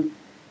car, and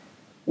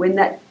when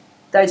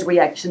those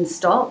reactions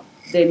stop,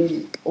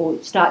 then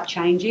or start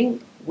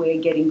changing,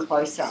 we're getting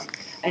closer.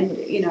 And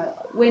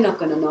we're not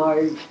going to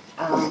know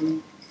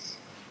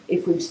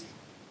if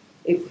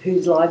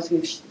whose lives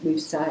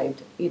we've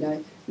saved.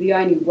 The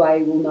only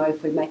way we'll know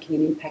if we're making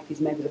an impact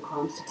is maybe the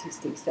crime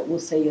statistics, that we'll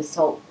see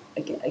assault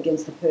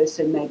against the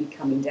person maybe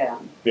coming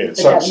down. Yeah, but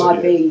that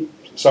might be...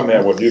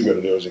 Somehow what you've got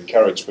to do is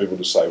encourage people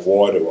to say,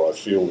 why do I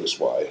feel this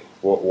way?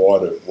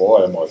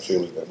 Why am I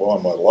feeling that? Why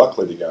am I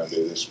likely to go and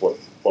do this? What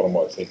am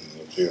I thinking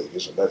and feeling?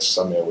 Isn't that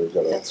somehow we've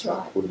got to... That's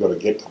right. We've got to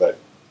get to that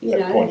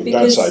point. You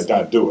don't say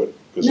don't do it,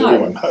 because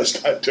everyone knows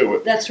don't do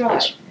it. That's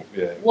right.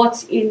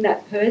 What's in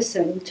that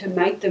person to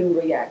make them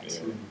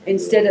react?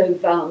 Instead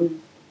of,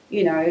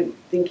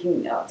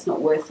 thinking, oh, it's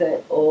not worth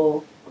it,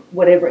 or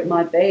whatever it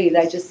might be,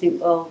 they just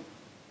think, well,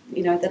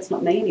 that's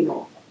not me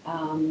anymore.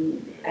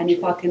 And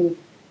if I can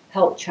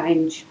help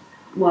change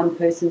one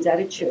person's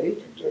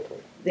attitude,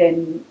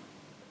 then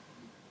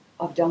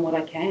I've done what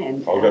I can.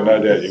 I've got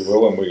no doubt you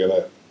will, and we're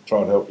going to try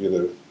and help you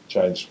to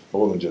change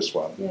more than just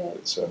one. Yeah.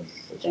 It's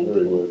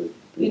very worthy.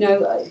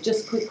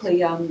 Just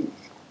quickly, I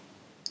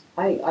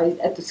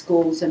at the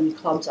schools and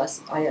clubs, I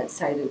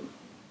say to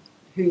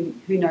who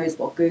knows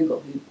what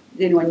Google,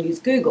 does anyone use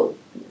Google?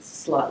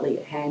 Slightly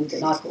a hand,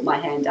 and I put my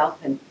hand up,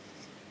 and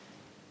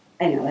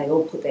they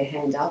all put their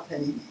hand up,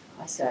 and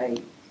I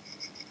say,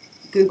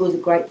 Google's a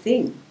great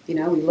thing. We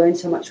learn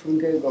so much from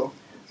Google.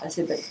 I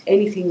said, but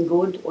anything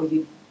good or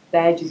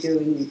bad you're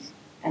doing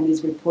and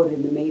is reported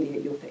in the media,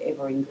 you're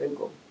forever in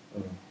Google.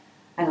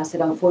 And I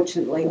said,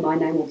 unfortunately, my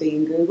name will be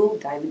in Google,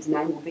 David's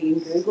name will be in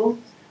Google.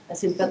 I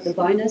said, but the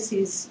bonus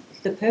is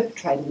the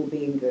perpetrator will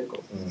be in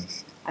Google.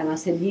 And I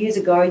said, years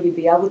ago, you'd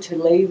be able to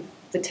leave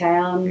the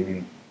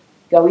town,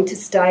 go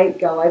interstate,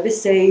 go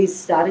overseas,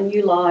 start a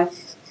new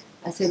life.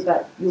 I said,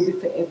 but you'll be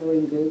forever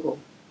in Google.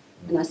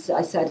 And I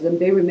say to them,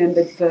 be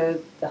remembered for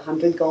the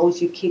 100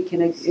 goals you kick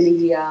in a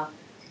year,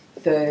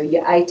 for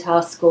your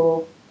ATAR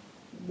score,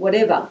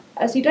 whatever.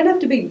 So you don't have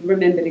to be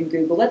remembered in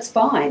Google, that's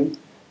fine.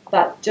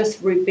 But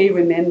just be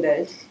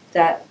remembered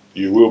that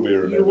you will be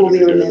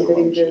remembered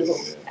in Google.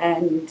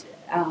 And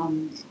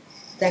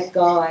that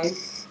guy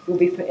will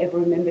be forever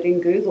remembered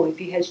in Google. If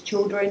he has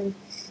children,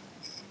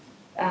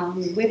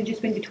 where did you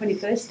spend your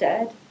 21st,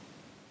 Dad?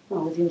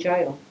 Oh, I was in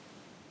jail.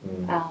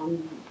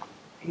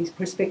 His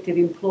prospective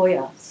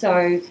employer.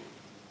 So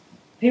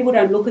people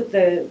don't look at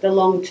the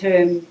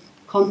long-term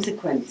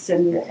consequence.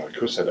 And well, of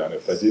course they don't.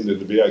 If they did,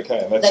 it'd be okay.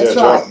 And that's our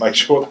job. Make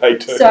sure they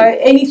do. So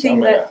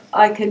anything that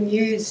I can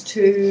use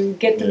to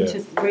get them to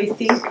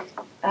rethink.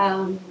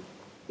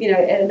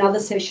 At another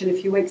session a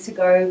few weeks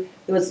ago,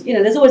 there was,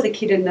 there's always a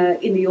kid in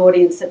the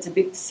audience that's a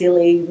bit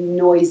silly,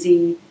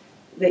 noisy,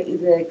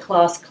 the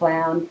class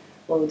clown.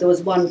 Well, there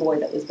was one boy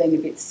that was being a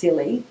bit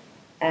silly,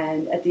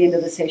 and at the end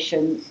of the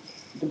session,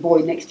 the boy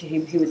next to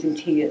him, he was in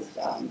tears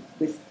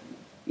with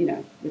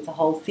the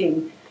whole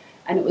thing.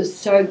 And it was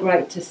so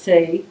great to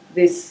see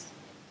this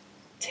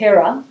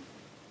terror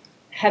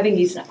having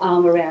his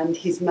arm around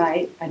his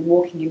mate and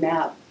walking him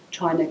out,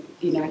 trying to,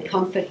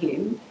 comfort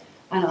him.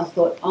 And I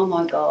thought, oh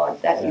my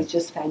God, that is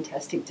just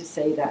fantastic to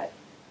see that.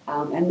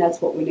 And that's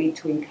what we need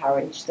to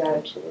encourage,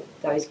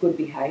 those good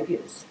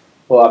behaviours.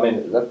 Well, I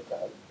mean, the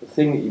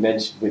thing that you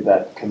mentioned with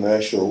that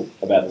commercial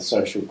about the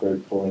social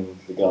group pulling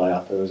the guy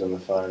up who was on the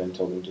phone and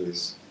talking to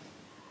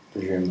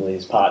presumably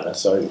his partner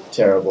so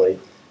terribly,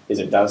 is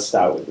it does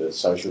start with the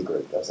social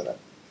group, doesn't it?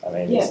 I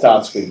mean, it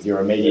starts with your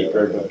immediate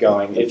group of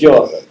going, if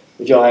you're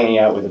hanging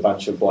out with a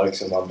bunch of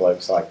blokes and one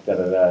bloke's like,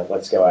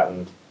 let's go out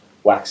and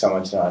whack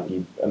someone tonight, and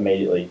you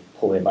immediately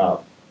pull him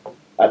up.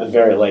 At the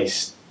very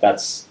least,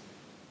 that's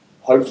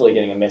hopefully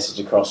getting a message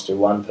across to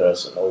one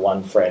person or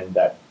one friend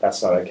that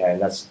that's not okay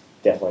and that's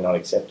definitely not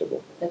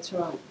acceptable. That's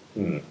right.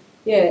 Mm.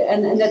 Yeah,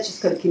 and that's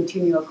just got to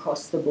continue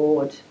across the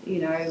board.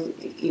 In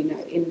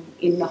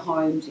the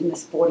homes, in the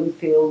sporting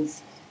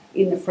fields,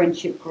 in the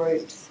friendship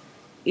groups,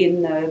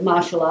 in the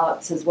martial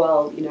arts as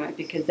well.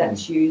 Because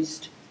that's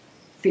used.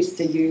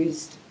 Fists are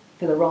used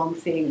for the wrong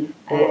thing.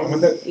 Well,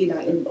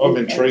 and, I'm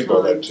intrigued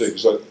by that too,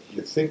 because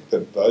you think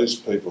that those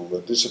people,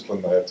 the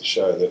discipline they have to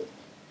show, that,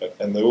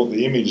 and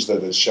the image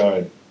that is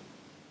shown,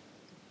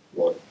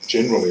 like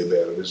generally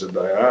about it, is that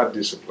they are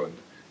disciplined,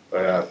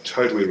 they are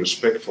totally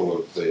respectful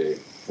of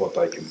what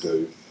they can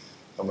do.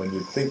 I mean,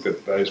 you'd think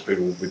that those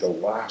people would be the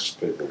last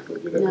people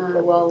that you'd have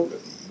a problem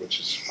with, which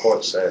is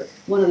quite sad.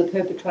 One of the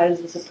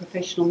perpetrators was a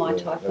professional Muay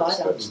Thai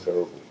fighter. That's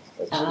terrible.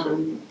 That's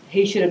terrible.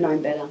 He should have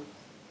known better.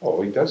 Oh,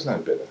 he does know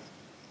better.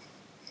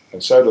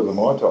 And so do the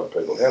Muay Thai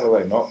people. How do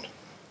they not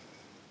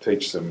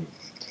teach them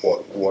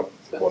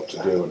what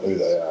to do and who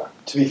they are?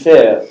 To be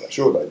fair,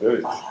 Sure they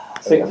do. I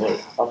think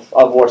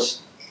I've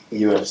watched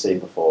the UFC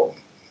before,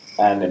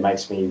 and it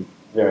makes me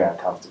very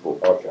uncomfortable.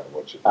 I can't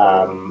watch it.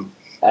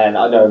 And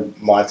I know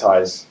Muay Thai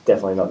is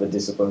definitely not the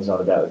discipline. It's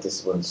not about the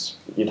disciplines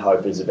you'd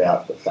hope is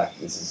about the fact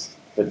this is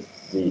the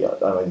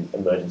only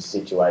emergency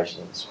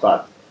situations.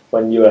 But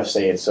when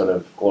UFC is sort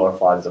of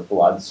glorified as a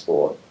blood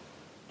sport,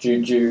 do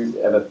you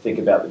ever think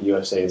about the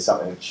UFC as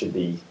something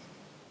that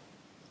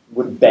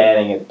would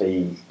banning it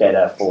be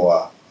better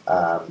for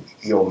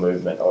your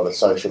movement or the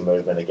social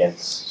movement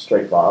against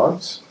street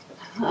violence?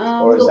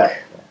 Or is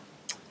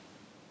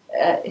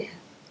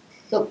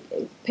look,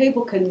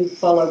 people can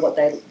follow what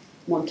they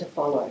want to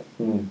follow.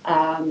 Mm.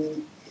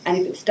 And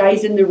if it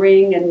stays in the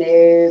ring and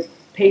they're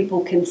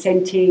people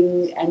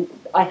consenting, and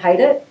I hate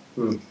it,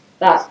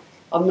 but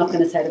I'm not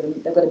going to say to them,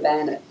 they've got to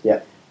ban it.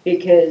 Yeah.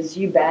 Because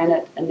you ban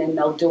it and then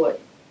they'll do it.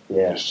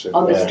 Yeah.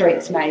 On the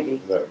streets, maybe.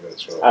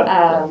 That's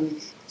right.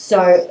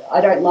 So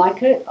I don't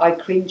like it. I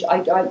cringe.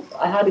 I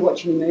hardly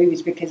watch any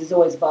movies because there's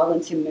always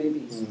violence in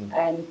movies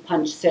and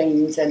punch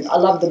scenes. And I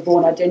love the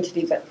Bourne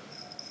Identity, but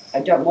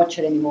I don't watch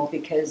it anymore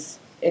because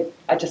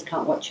I just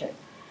can't watch it.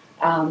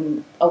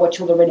 I watch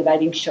all the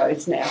renovating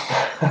shows now.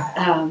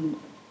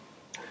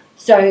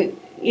 So,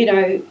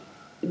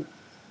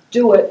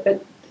 do it,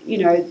 but,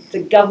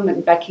 the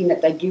government backing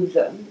that they give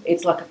them,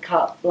 it's like a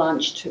carte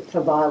blanche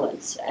for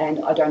violence,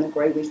 and I don't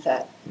agree with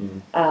that.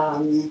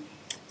 And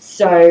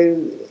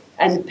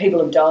people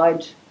have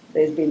died.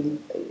 There's been,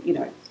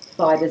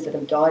 fighters that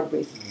have died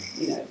with,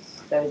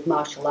 those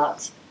martial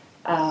arts.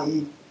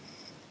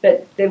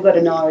 But they've got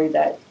to know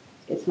that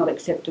it's not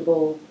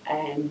acceptable,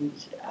 and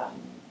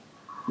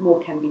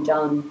more can be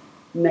done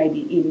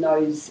maybe in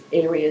those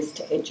areas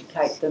to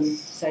educate them,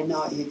 say,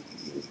 no, you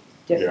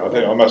definitely... Yeah, I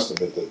think I must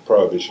admit that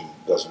prohibition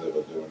doesn't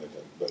ever do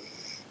anything, but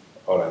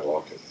I don't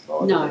like it.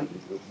 No.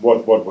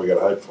 What we got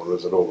to hope for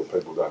is that all the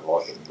people don't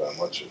like it and don't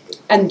watch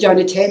it. And don't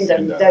attend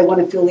them. They want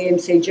to fill the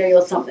MCG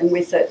or something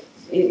with it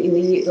in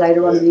the year,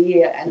 later on in the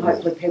year, and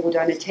hopefully people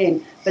don't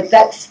attend. But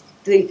that's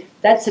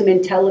a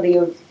mentality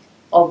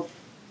of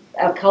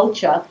our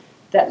culture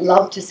that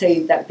love to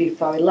see that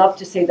biffo, love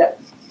to see that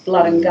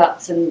blood and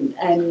guts and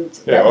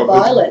that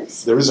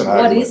violence. There is an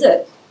argument. What is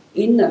it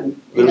in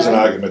them? There is an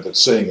argument that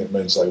seeing it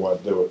means they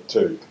won't do it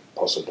too,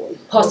 possibly.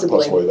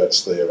 Possibly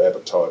that's their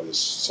appetite is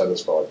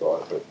satisfied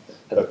by it.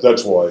 But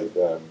that's why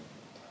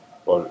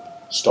by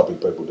stopping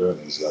people doing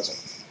things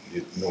doesn't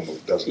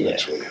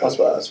actually help.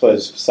 I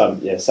suppose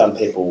some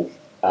people,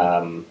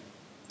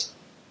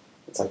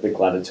 it's like the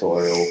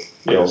gladiatorial...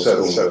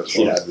 satisfies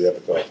the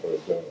appetite for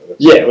doing it.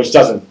 Yeah, which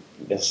doesn't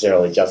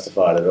necessarily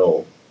justify it at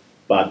all.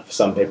 But for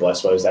some people, I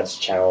suppose that's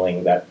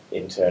channeling that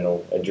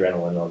internal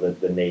adrenaline or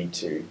the need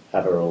to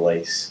have a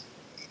release.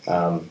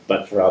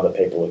 But for other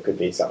people, it could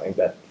be something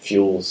that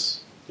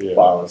fuels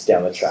violence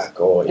down the track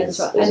or is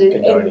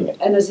condoning it.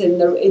 And as in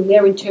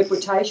their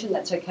interpretation,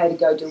 that's okay to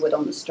go do it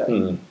on the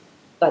street.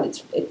 But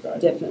it's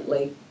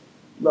definitely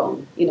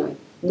wrong,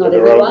 Not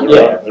everyone.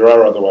 There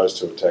are other ways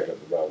to attack it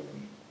rather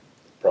than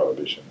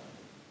prohibition.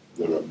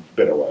 There are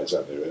better ways,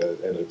 aren't there?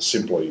 And it's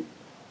simply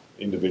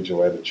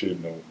individual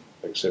attitudinal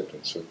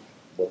acceptance of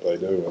what they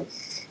do, and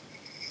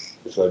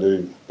if they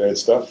do bad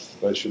stuff,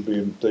 they should be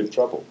in deep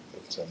trouble.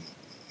 But,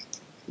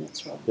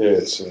 that's right. Yeah,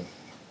 it's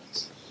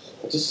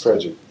just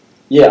tragic.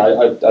 Yeah,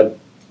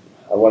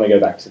 I want to go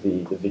back to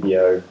the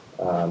video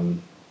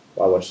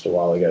I watched a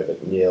while ago,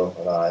 but Neil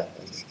and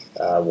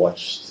I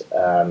watched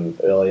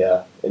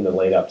earlier in the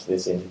lead up to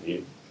this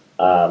interview,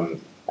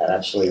 and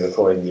actually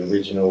recording the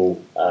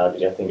original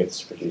video. I think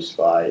it's produced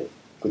by a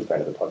good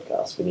friend of the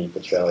podcast, Vinny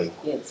Petrelli.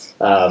 Yes.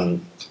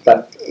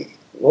 But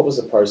what was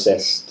the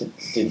process?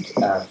 Did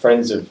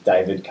friends of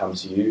David come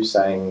to you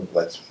saying,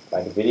 let's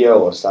make a video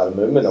or start a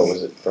movement, or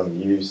was it from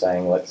you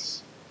saying,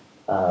 let's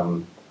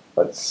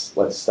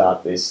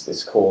start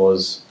this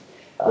cause?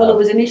 Well, it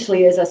was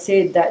initially, as I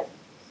said, that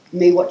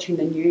me watching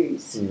the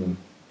news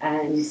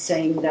and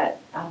seeing that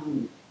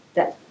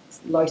that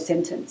low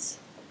sentence,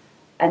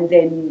 and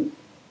then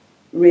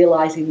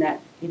realising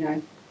that,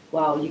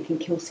 wow, you can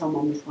kill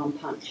someone with one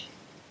punch.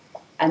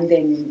 And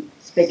then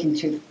speaking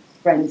to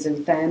friends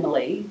and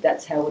family,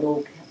 that's how it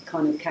all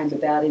kind of came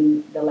about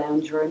in the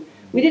lounge room.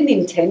 We didn't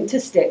intend to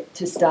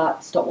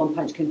start Stop One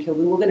Punch Can Kill.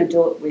 We were going to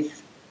do it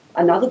with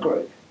another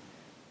group,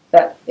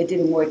 but it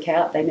didn't work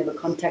out. They never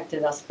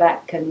contacted us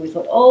back, and we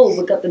thought, oh,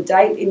 we've got the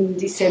date in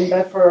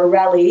December for a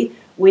rally.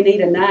 We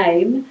need a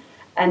name.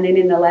 And then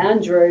in the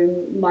lounge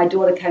room, my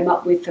daughter came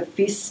up with a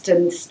fist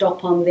and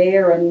stop on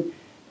there, and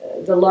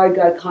the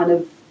logo kind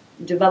of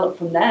developed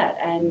from that,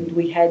 and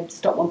we had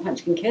Stop One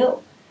Punch Can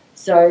Kill.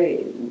 So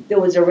there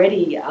was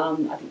already,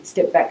 I think,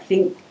 Step Back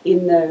Think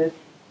in the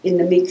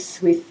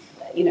mix with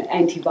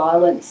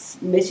anti-violence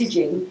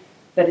messaging,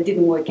 but it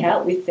didn't work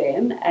out with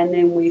them. And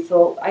then we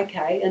thought,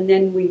 okay, and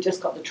then we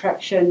just got the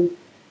traction.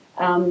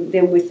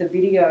 Then with the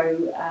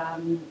video,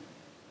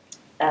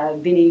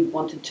 Vinny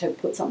wanted to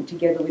put something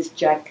together with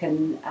Jack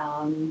and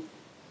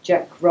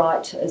Jack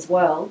Wright as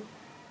well,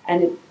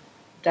 and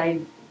they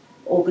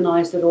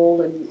organised it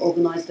all and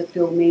organised the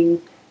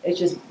filming. It's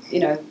just,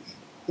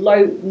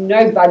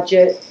 no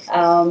budget,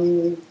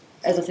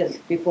 as I said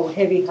before,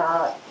 heavy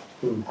heart,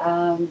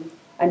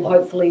 and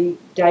hopefully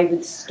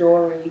David's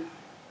story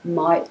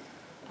might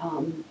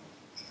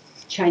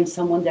change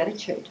someone's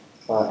attitude.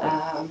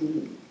 I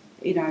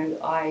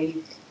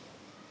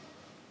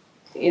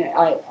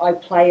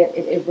play it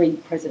at every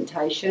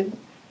presentation.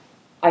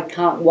 I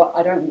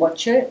don't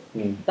watch it,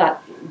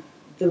 but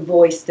the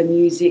voice, the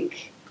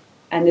music,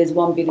 and there's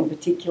one bit in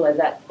particular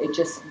that it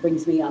just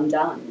brings me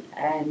undone.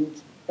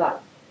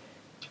 But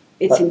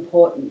it's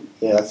important.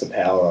 Yeah, that's the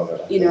power of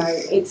it.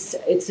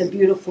 It's a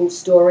beautiful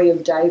story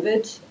of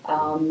David,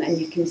 and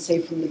you can see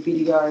from the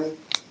video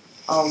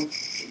of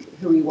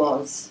who he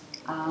was,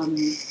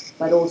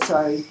 but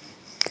also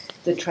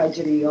the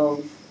tragedy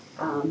of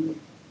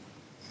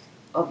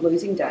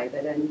losing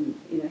David, and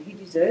he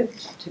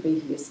deserved to be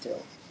here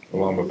still.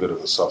 Well, I'm a bit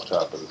of a soft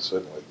heart, but it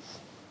certainly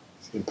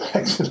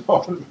impacted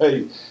on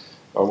me.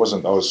 I was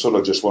sort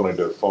of just wanting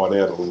to find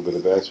out a little bit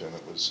about you, and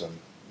it was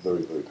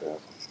very, very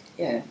powerful.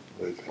 Yeah,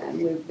 very powerful.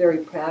 And we're very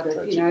proud of,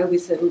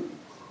 with the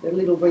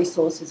little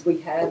resources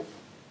we have.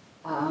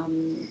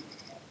 And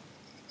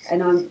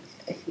I'm,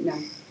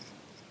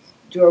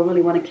 do I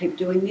really want to keep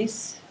doing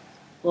this?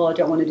 Well, I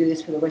don't want to do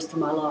this for the rest of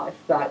my life,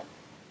 but,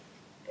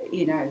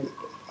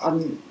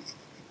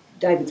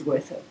 David's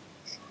worth it.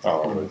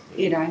 Oh,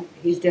 really?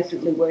 He's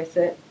definitely worth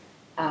it.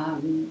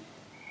 And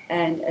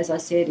as I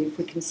said, if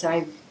we can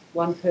save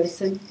one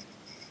person,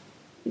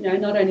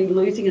 not only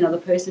losing another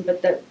person,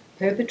 but the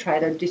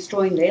perpetrator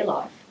destroying their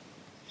life.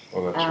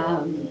 Well, that's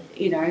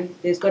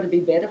right. There's got to be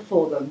better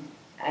for them.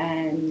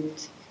 And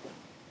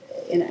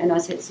I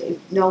said, so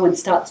if no one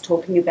starts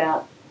talking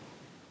about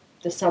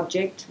the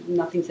subject,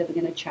 nothing's ever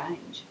going to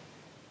change.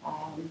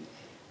 And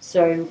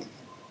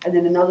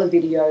then another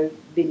video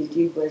Vinny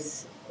did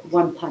was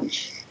one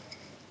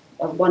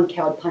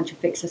coward punch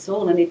affects us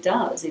all, and it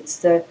does.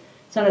 It's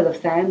none of the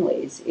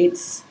families,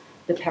 it's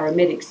the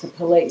paramedics, the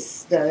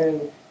police,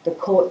 the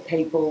court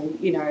people,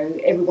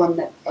 everyone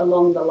that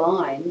along the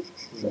line,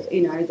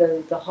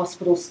 the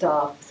hospital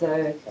staff,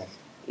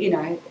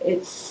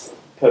 it's...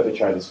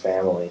 Perpetrator's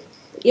family.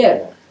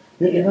 Yeah.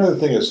 The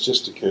thing that's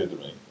just occurred to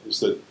me is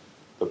that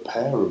the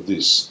power of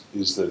this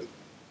is that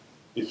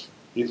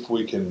if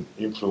we can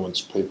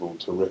influence people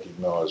to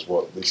recognise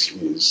what this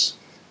is,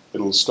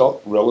 it'll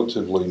stop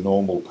relatively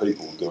normal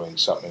people doing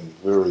something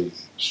very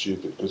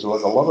stupid. Because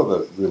like a lot of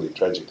the really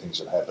tragic things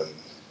that happen,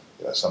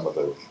 some of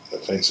the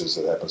offences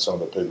that happen, some of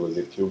the people who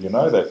get killed,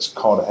 that's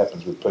kind of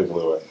happens with people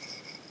who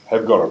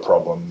have got a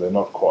problem. They're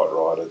not quite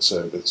right.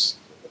 It's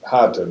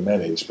hard to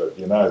manage, but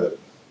that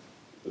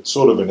it's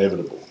sort of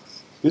inevitable.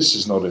 This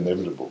is not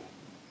inevitable.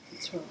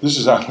 That's right. This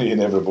is only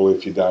inevitable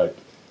if you don't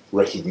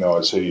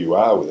recognise who you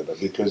are with it,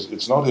 because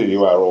it's not who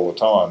you are all the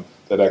time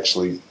that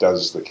actually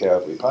does the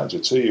cowardly punch.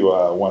 It's who you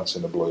are once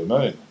in a blue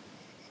moon.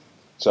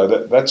 So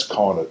that's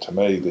kind of, to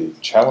me, the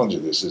challenge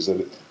of this is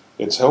that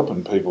it's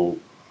helping people,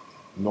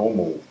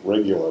 normal,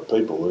 regular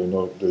people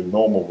who do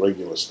normal,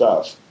 regular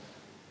stuff,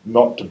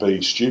 not to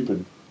be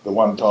stupid the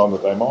one time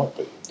that they might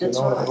be. That's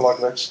what I right. mean? Like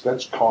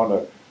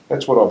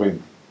that's what I've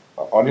been.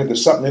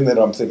 There's something in that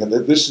I'm thinking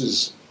that this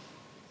is.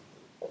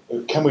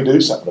 Can we do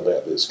something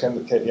about this?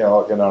 And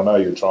I know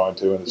you're trying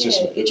to, and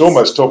it's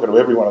almost talking to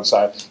everyone and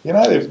saying,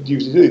 if you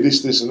do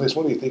this, this, and this,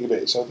 what do you think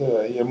about yourself?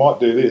 You might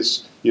do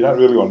this. You don't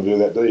really want to do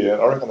that, do you? And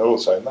I reckon they're all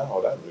saying, no,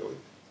 I don't really.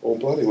 Well,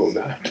 bloody well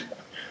don't.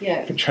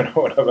 Yeah. Do you know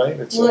what I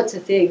mean? Well, that's the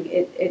thing.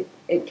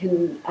 It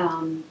can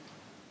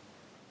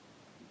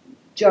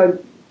Joe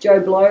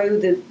Blow,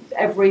 the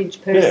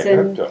average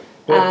person,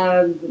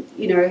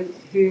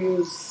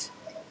 who's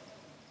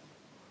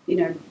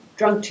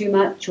drunk too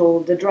much,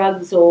 or the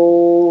drugs,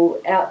 or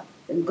out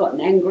and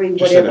gotten angry,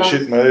 just whatever, in a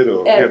shit mood,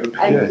 or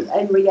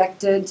and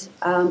reacted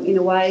in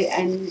a way,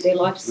 and their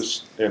life's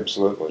just,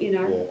 absolutely,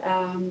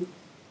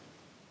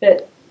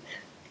 but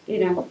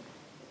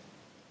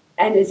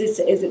and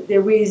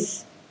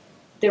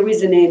there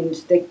is an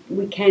end.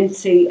 We can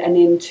see an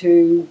end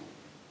to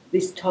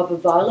this type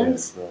of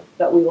violence,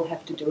 but we will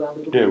have to do our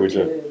little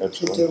bit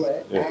to do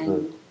it. Yeah,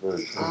 and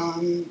very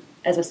true.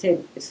 as I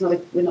said,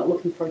 we're not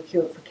looking for a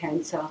cure for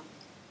cancer,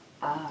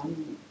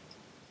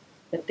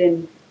 but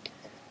then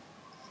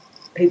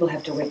people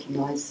have to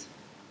recognise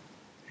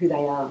who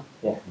they are.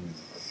 Yeah,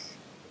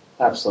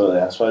 absolutely.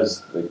 I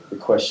suppose the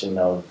question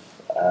of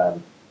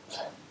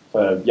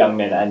for young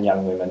men and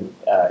young women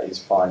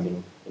is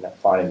finding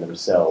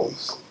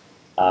themselves.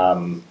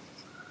 And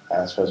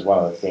I suppose one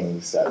of the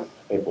things that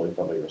people who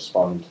probably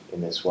respond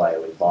in this way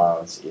with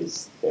violence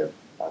is they're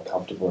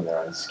uncomfortable in their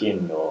own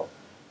skin,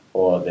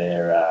 or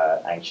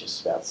they're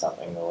anxious about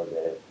something, or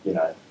they're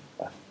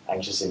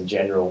anxious in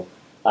general,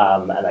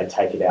 and they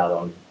take it out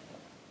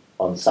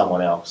on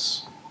someone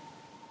else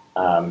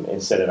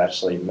instead of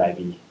actually,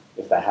 maybe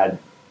if they had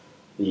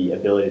the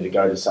ability to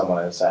go to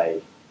someone and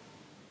say,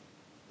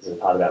 this is a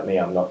part about me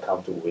I'm not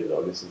comfortable with,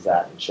 or this is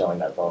that, and showing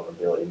that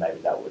vulnerability,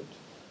 maybe that would...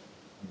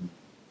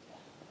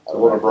 A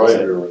lot of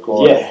bravery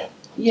required.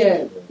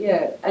 Yeah.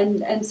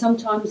 And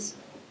sometimes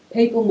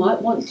people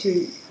might want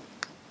to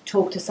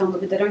talk to someone,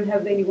 but they don't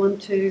have anyone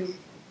to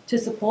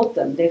support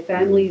them. Their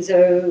families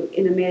are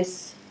in a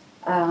mess.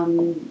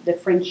 Their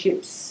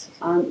friendships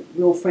aren't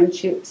real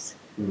friendships.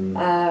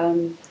 But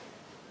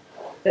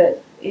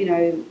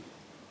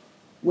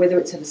whether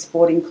it's at a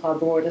sporting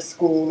club or at a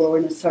school or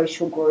in a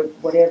social group,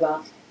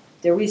 whatever,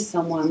 there is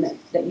someone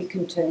that you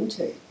can turn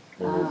to.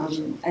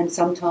 And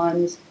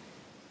sometimes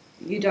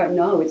you don't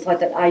know. It's like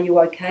that "Are you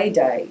okay?"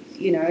 day.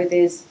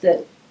 There's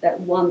that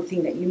one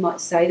thing that you might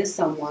say to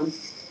someone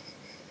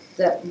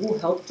that will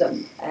help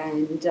them,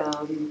 and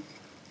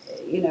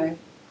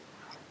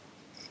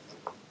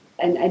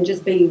and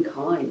just being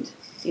kind,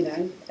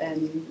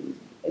 and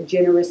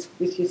generous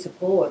with your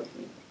support.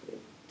 It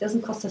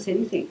doesn't cost us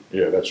anything.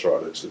 Yeah, that's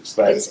right. It's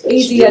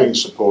easier. Giving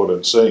support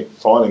and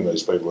finding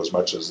these people as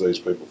much as these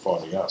people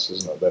finding us,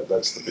 isn't it?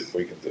 That's the bit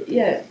we can do.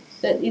 Yeah,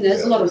 but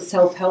there's a lot of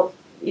self-help.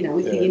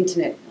 With the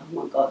internet, oh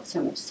my God, so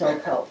much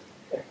self-help,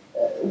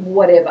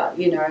 whatever,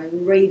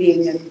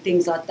 reading and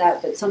things like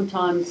that. But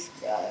sometimes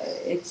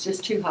it's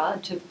just too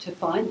hard to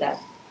find that.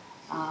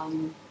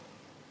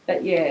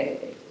 But yeah,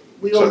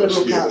 we all got to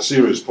look out. The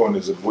serious point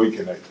is that we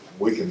can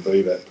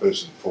be that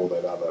person for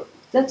that other.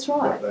 That's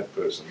right. That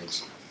person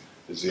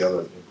is the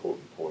other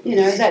important point.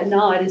 That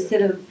night,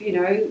 instead of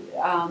the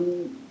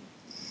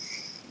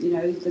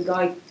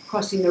guy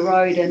crossing the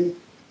road and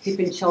hip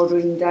and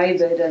shouldering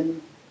David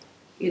and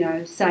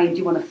saying, "Do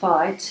you want to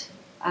fight?"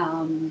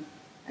 And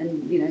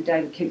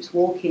David keeps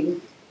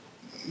walking.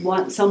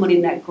 Someone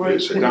in that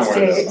group could have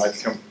said,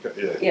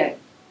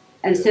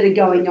 and instead of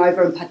going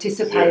over and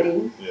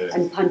participating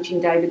and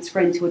punching David's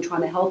friends who were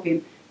trying to help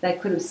him, they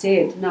could have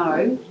said,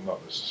 "No, not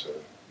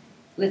necessary.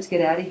 Let's get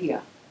out of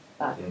here."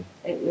 But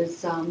it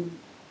was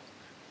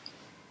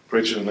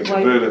preaching to the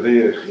converted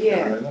here.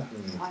 Yeah, Caterina.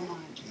 I know.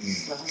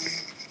 So.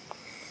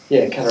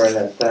 Yeah,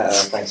 Caterina,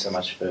 thanks so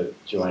much for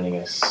joining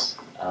us.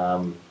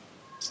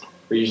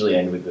 We usually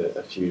end with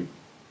a few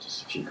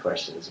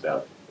questions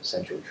about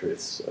essential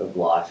truths of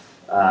life.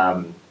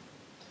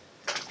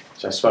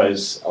 So I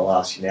suppose I'll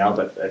ask you now,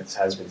 but it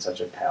has been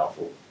such a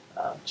powerful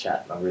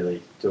chat, and I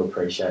really do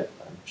appreciate,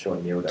 I'm sure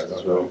Neil does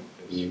as well,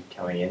 you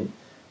coming in.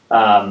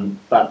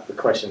 But the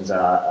questions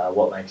are,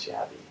 what makes you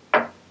happy?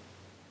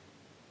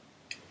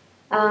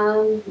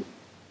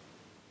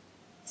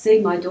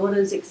 Seeing my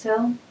daughters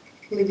excel,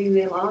 living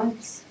their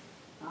lives,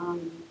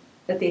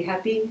 that they're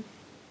happy,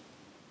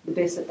 the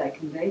best that they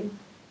can be.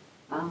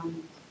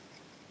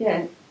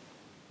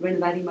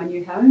 Renovating my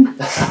new home.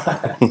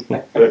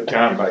 That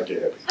can't make you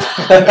happy.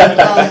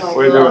 Oh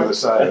We're doing the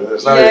same.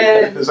 There's no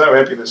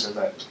happiness in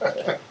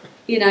that.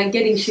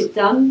 Getting shit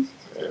done.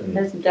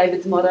 That's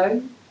David's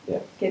motto.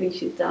 Yeah. Getting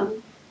shit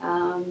done.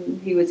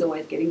 He was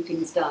always getting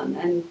things done,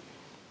 and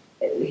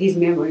his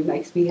memory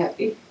makes me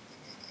happy.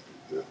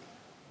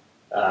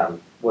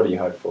 What do you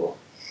hope for?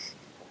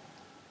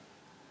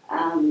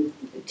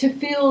 To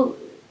feel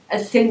a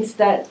sense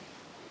that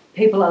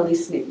people are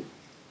listening.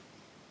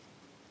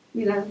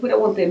 We don't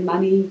want their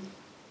money,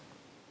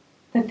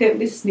 that they're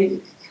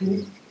listening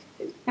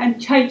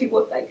and changing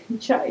what they can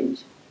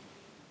change.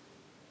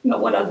 Not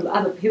what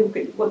other people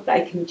can, what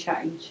they can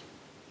change.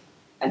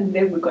 And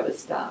then we've got to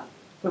start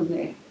from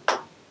there.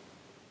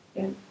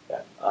 Yeah.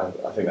 I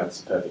think that's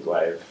the perfect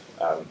way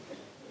of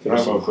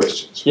no more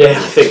questions. Yeah,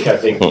 I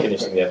think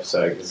finishing the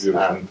episode.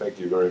 Beautiful. Thank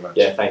you very much.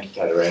 Yeah, thank you,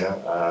 Caterina.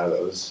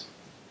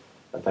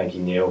 And thank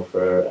you, Neil,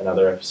 for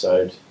another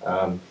episode.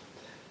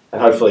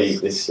 and hopefully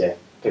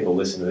people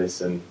listen to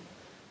this and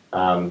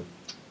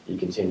you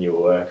continue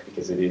your work,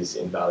 because it is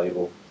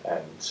invaluable.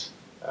 And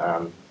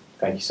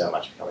thank you so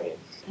much for coming in.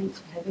 Thanks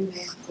for having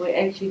me.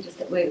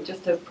 We're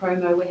just a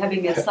promo. We're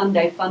having a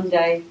Sunday Fun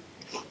Day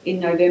in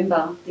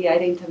November, the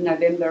 18th of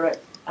November, at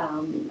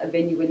a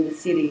venue in the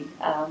city,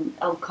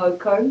 El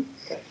Coco,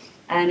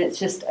 and it's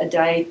just a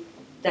day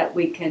that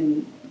we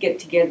can get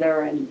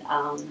together and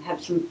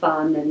have some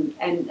fun,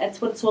 and that's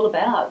what it's all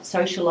about: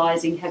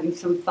 socialising, having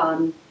some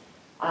fun,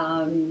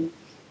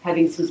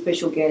 having some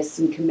special guests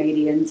and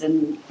comedians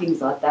and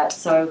things like that.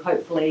 So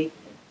hopefully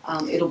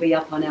it'll be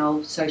up on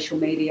our social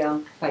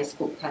media,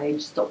 Facebook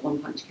page, Stop One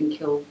Punch Can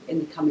Kill, in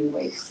the coming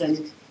weeks,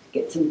 and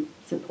get some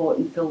support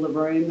and fill the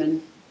room,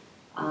 and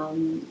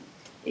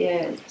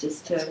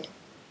just to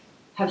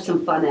have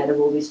some fun out of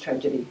all this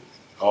tragedy.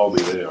 I'll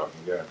be there, I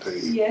can guarantee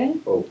you. Yeah?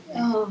 Cool.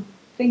 Oh,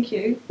 thank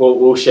you.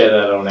 We'll share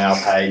that on our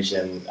page,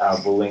 and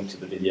we'll link to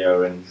the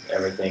video and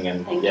everything.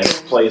 And Thank you.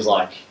 please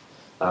like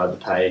the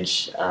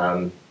page.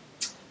 And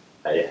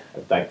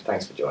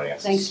thanks for joining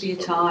us. Thanks for your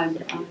time.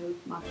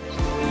 My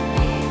pleasure.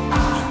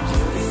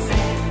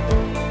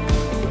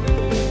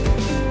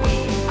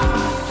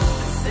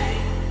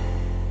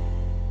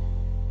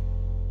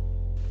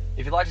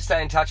 If you'd like to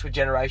stay in touch with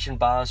Generation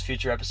Balme's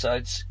future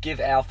episodes, give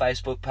our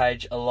Facebook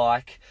page a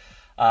like.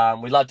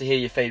 We'd love to hear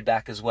your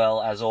feedback as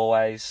well, as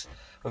always.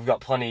 We've got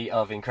plenty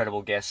of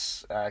incredible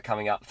guests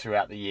coming up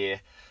throughout the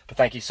year. But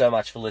thank you so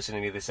much for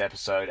listening to this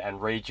episode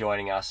and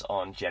rejoining us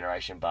on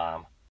Generation Balme.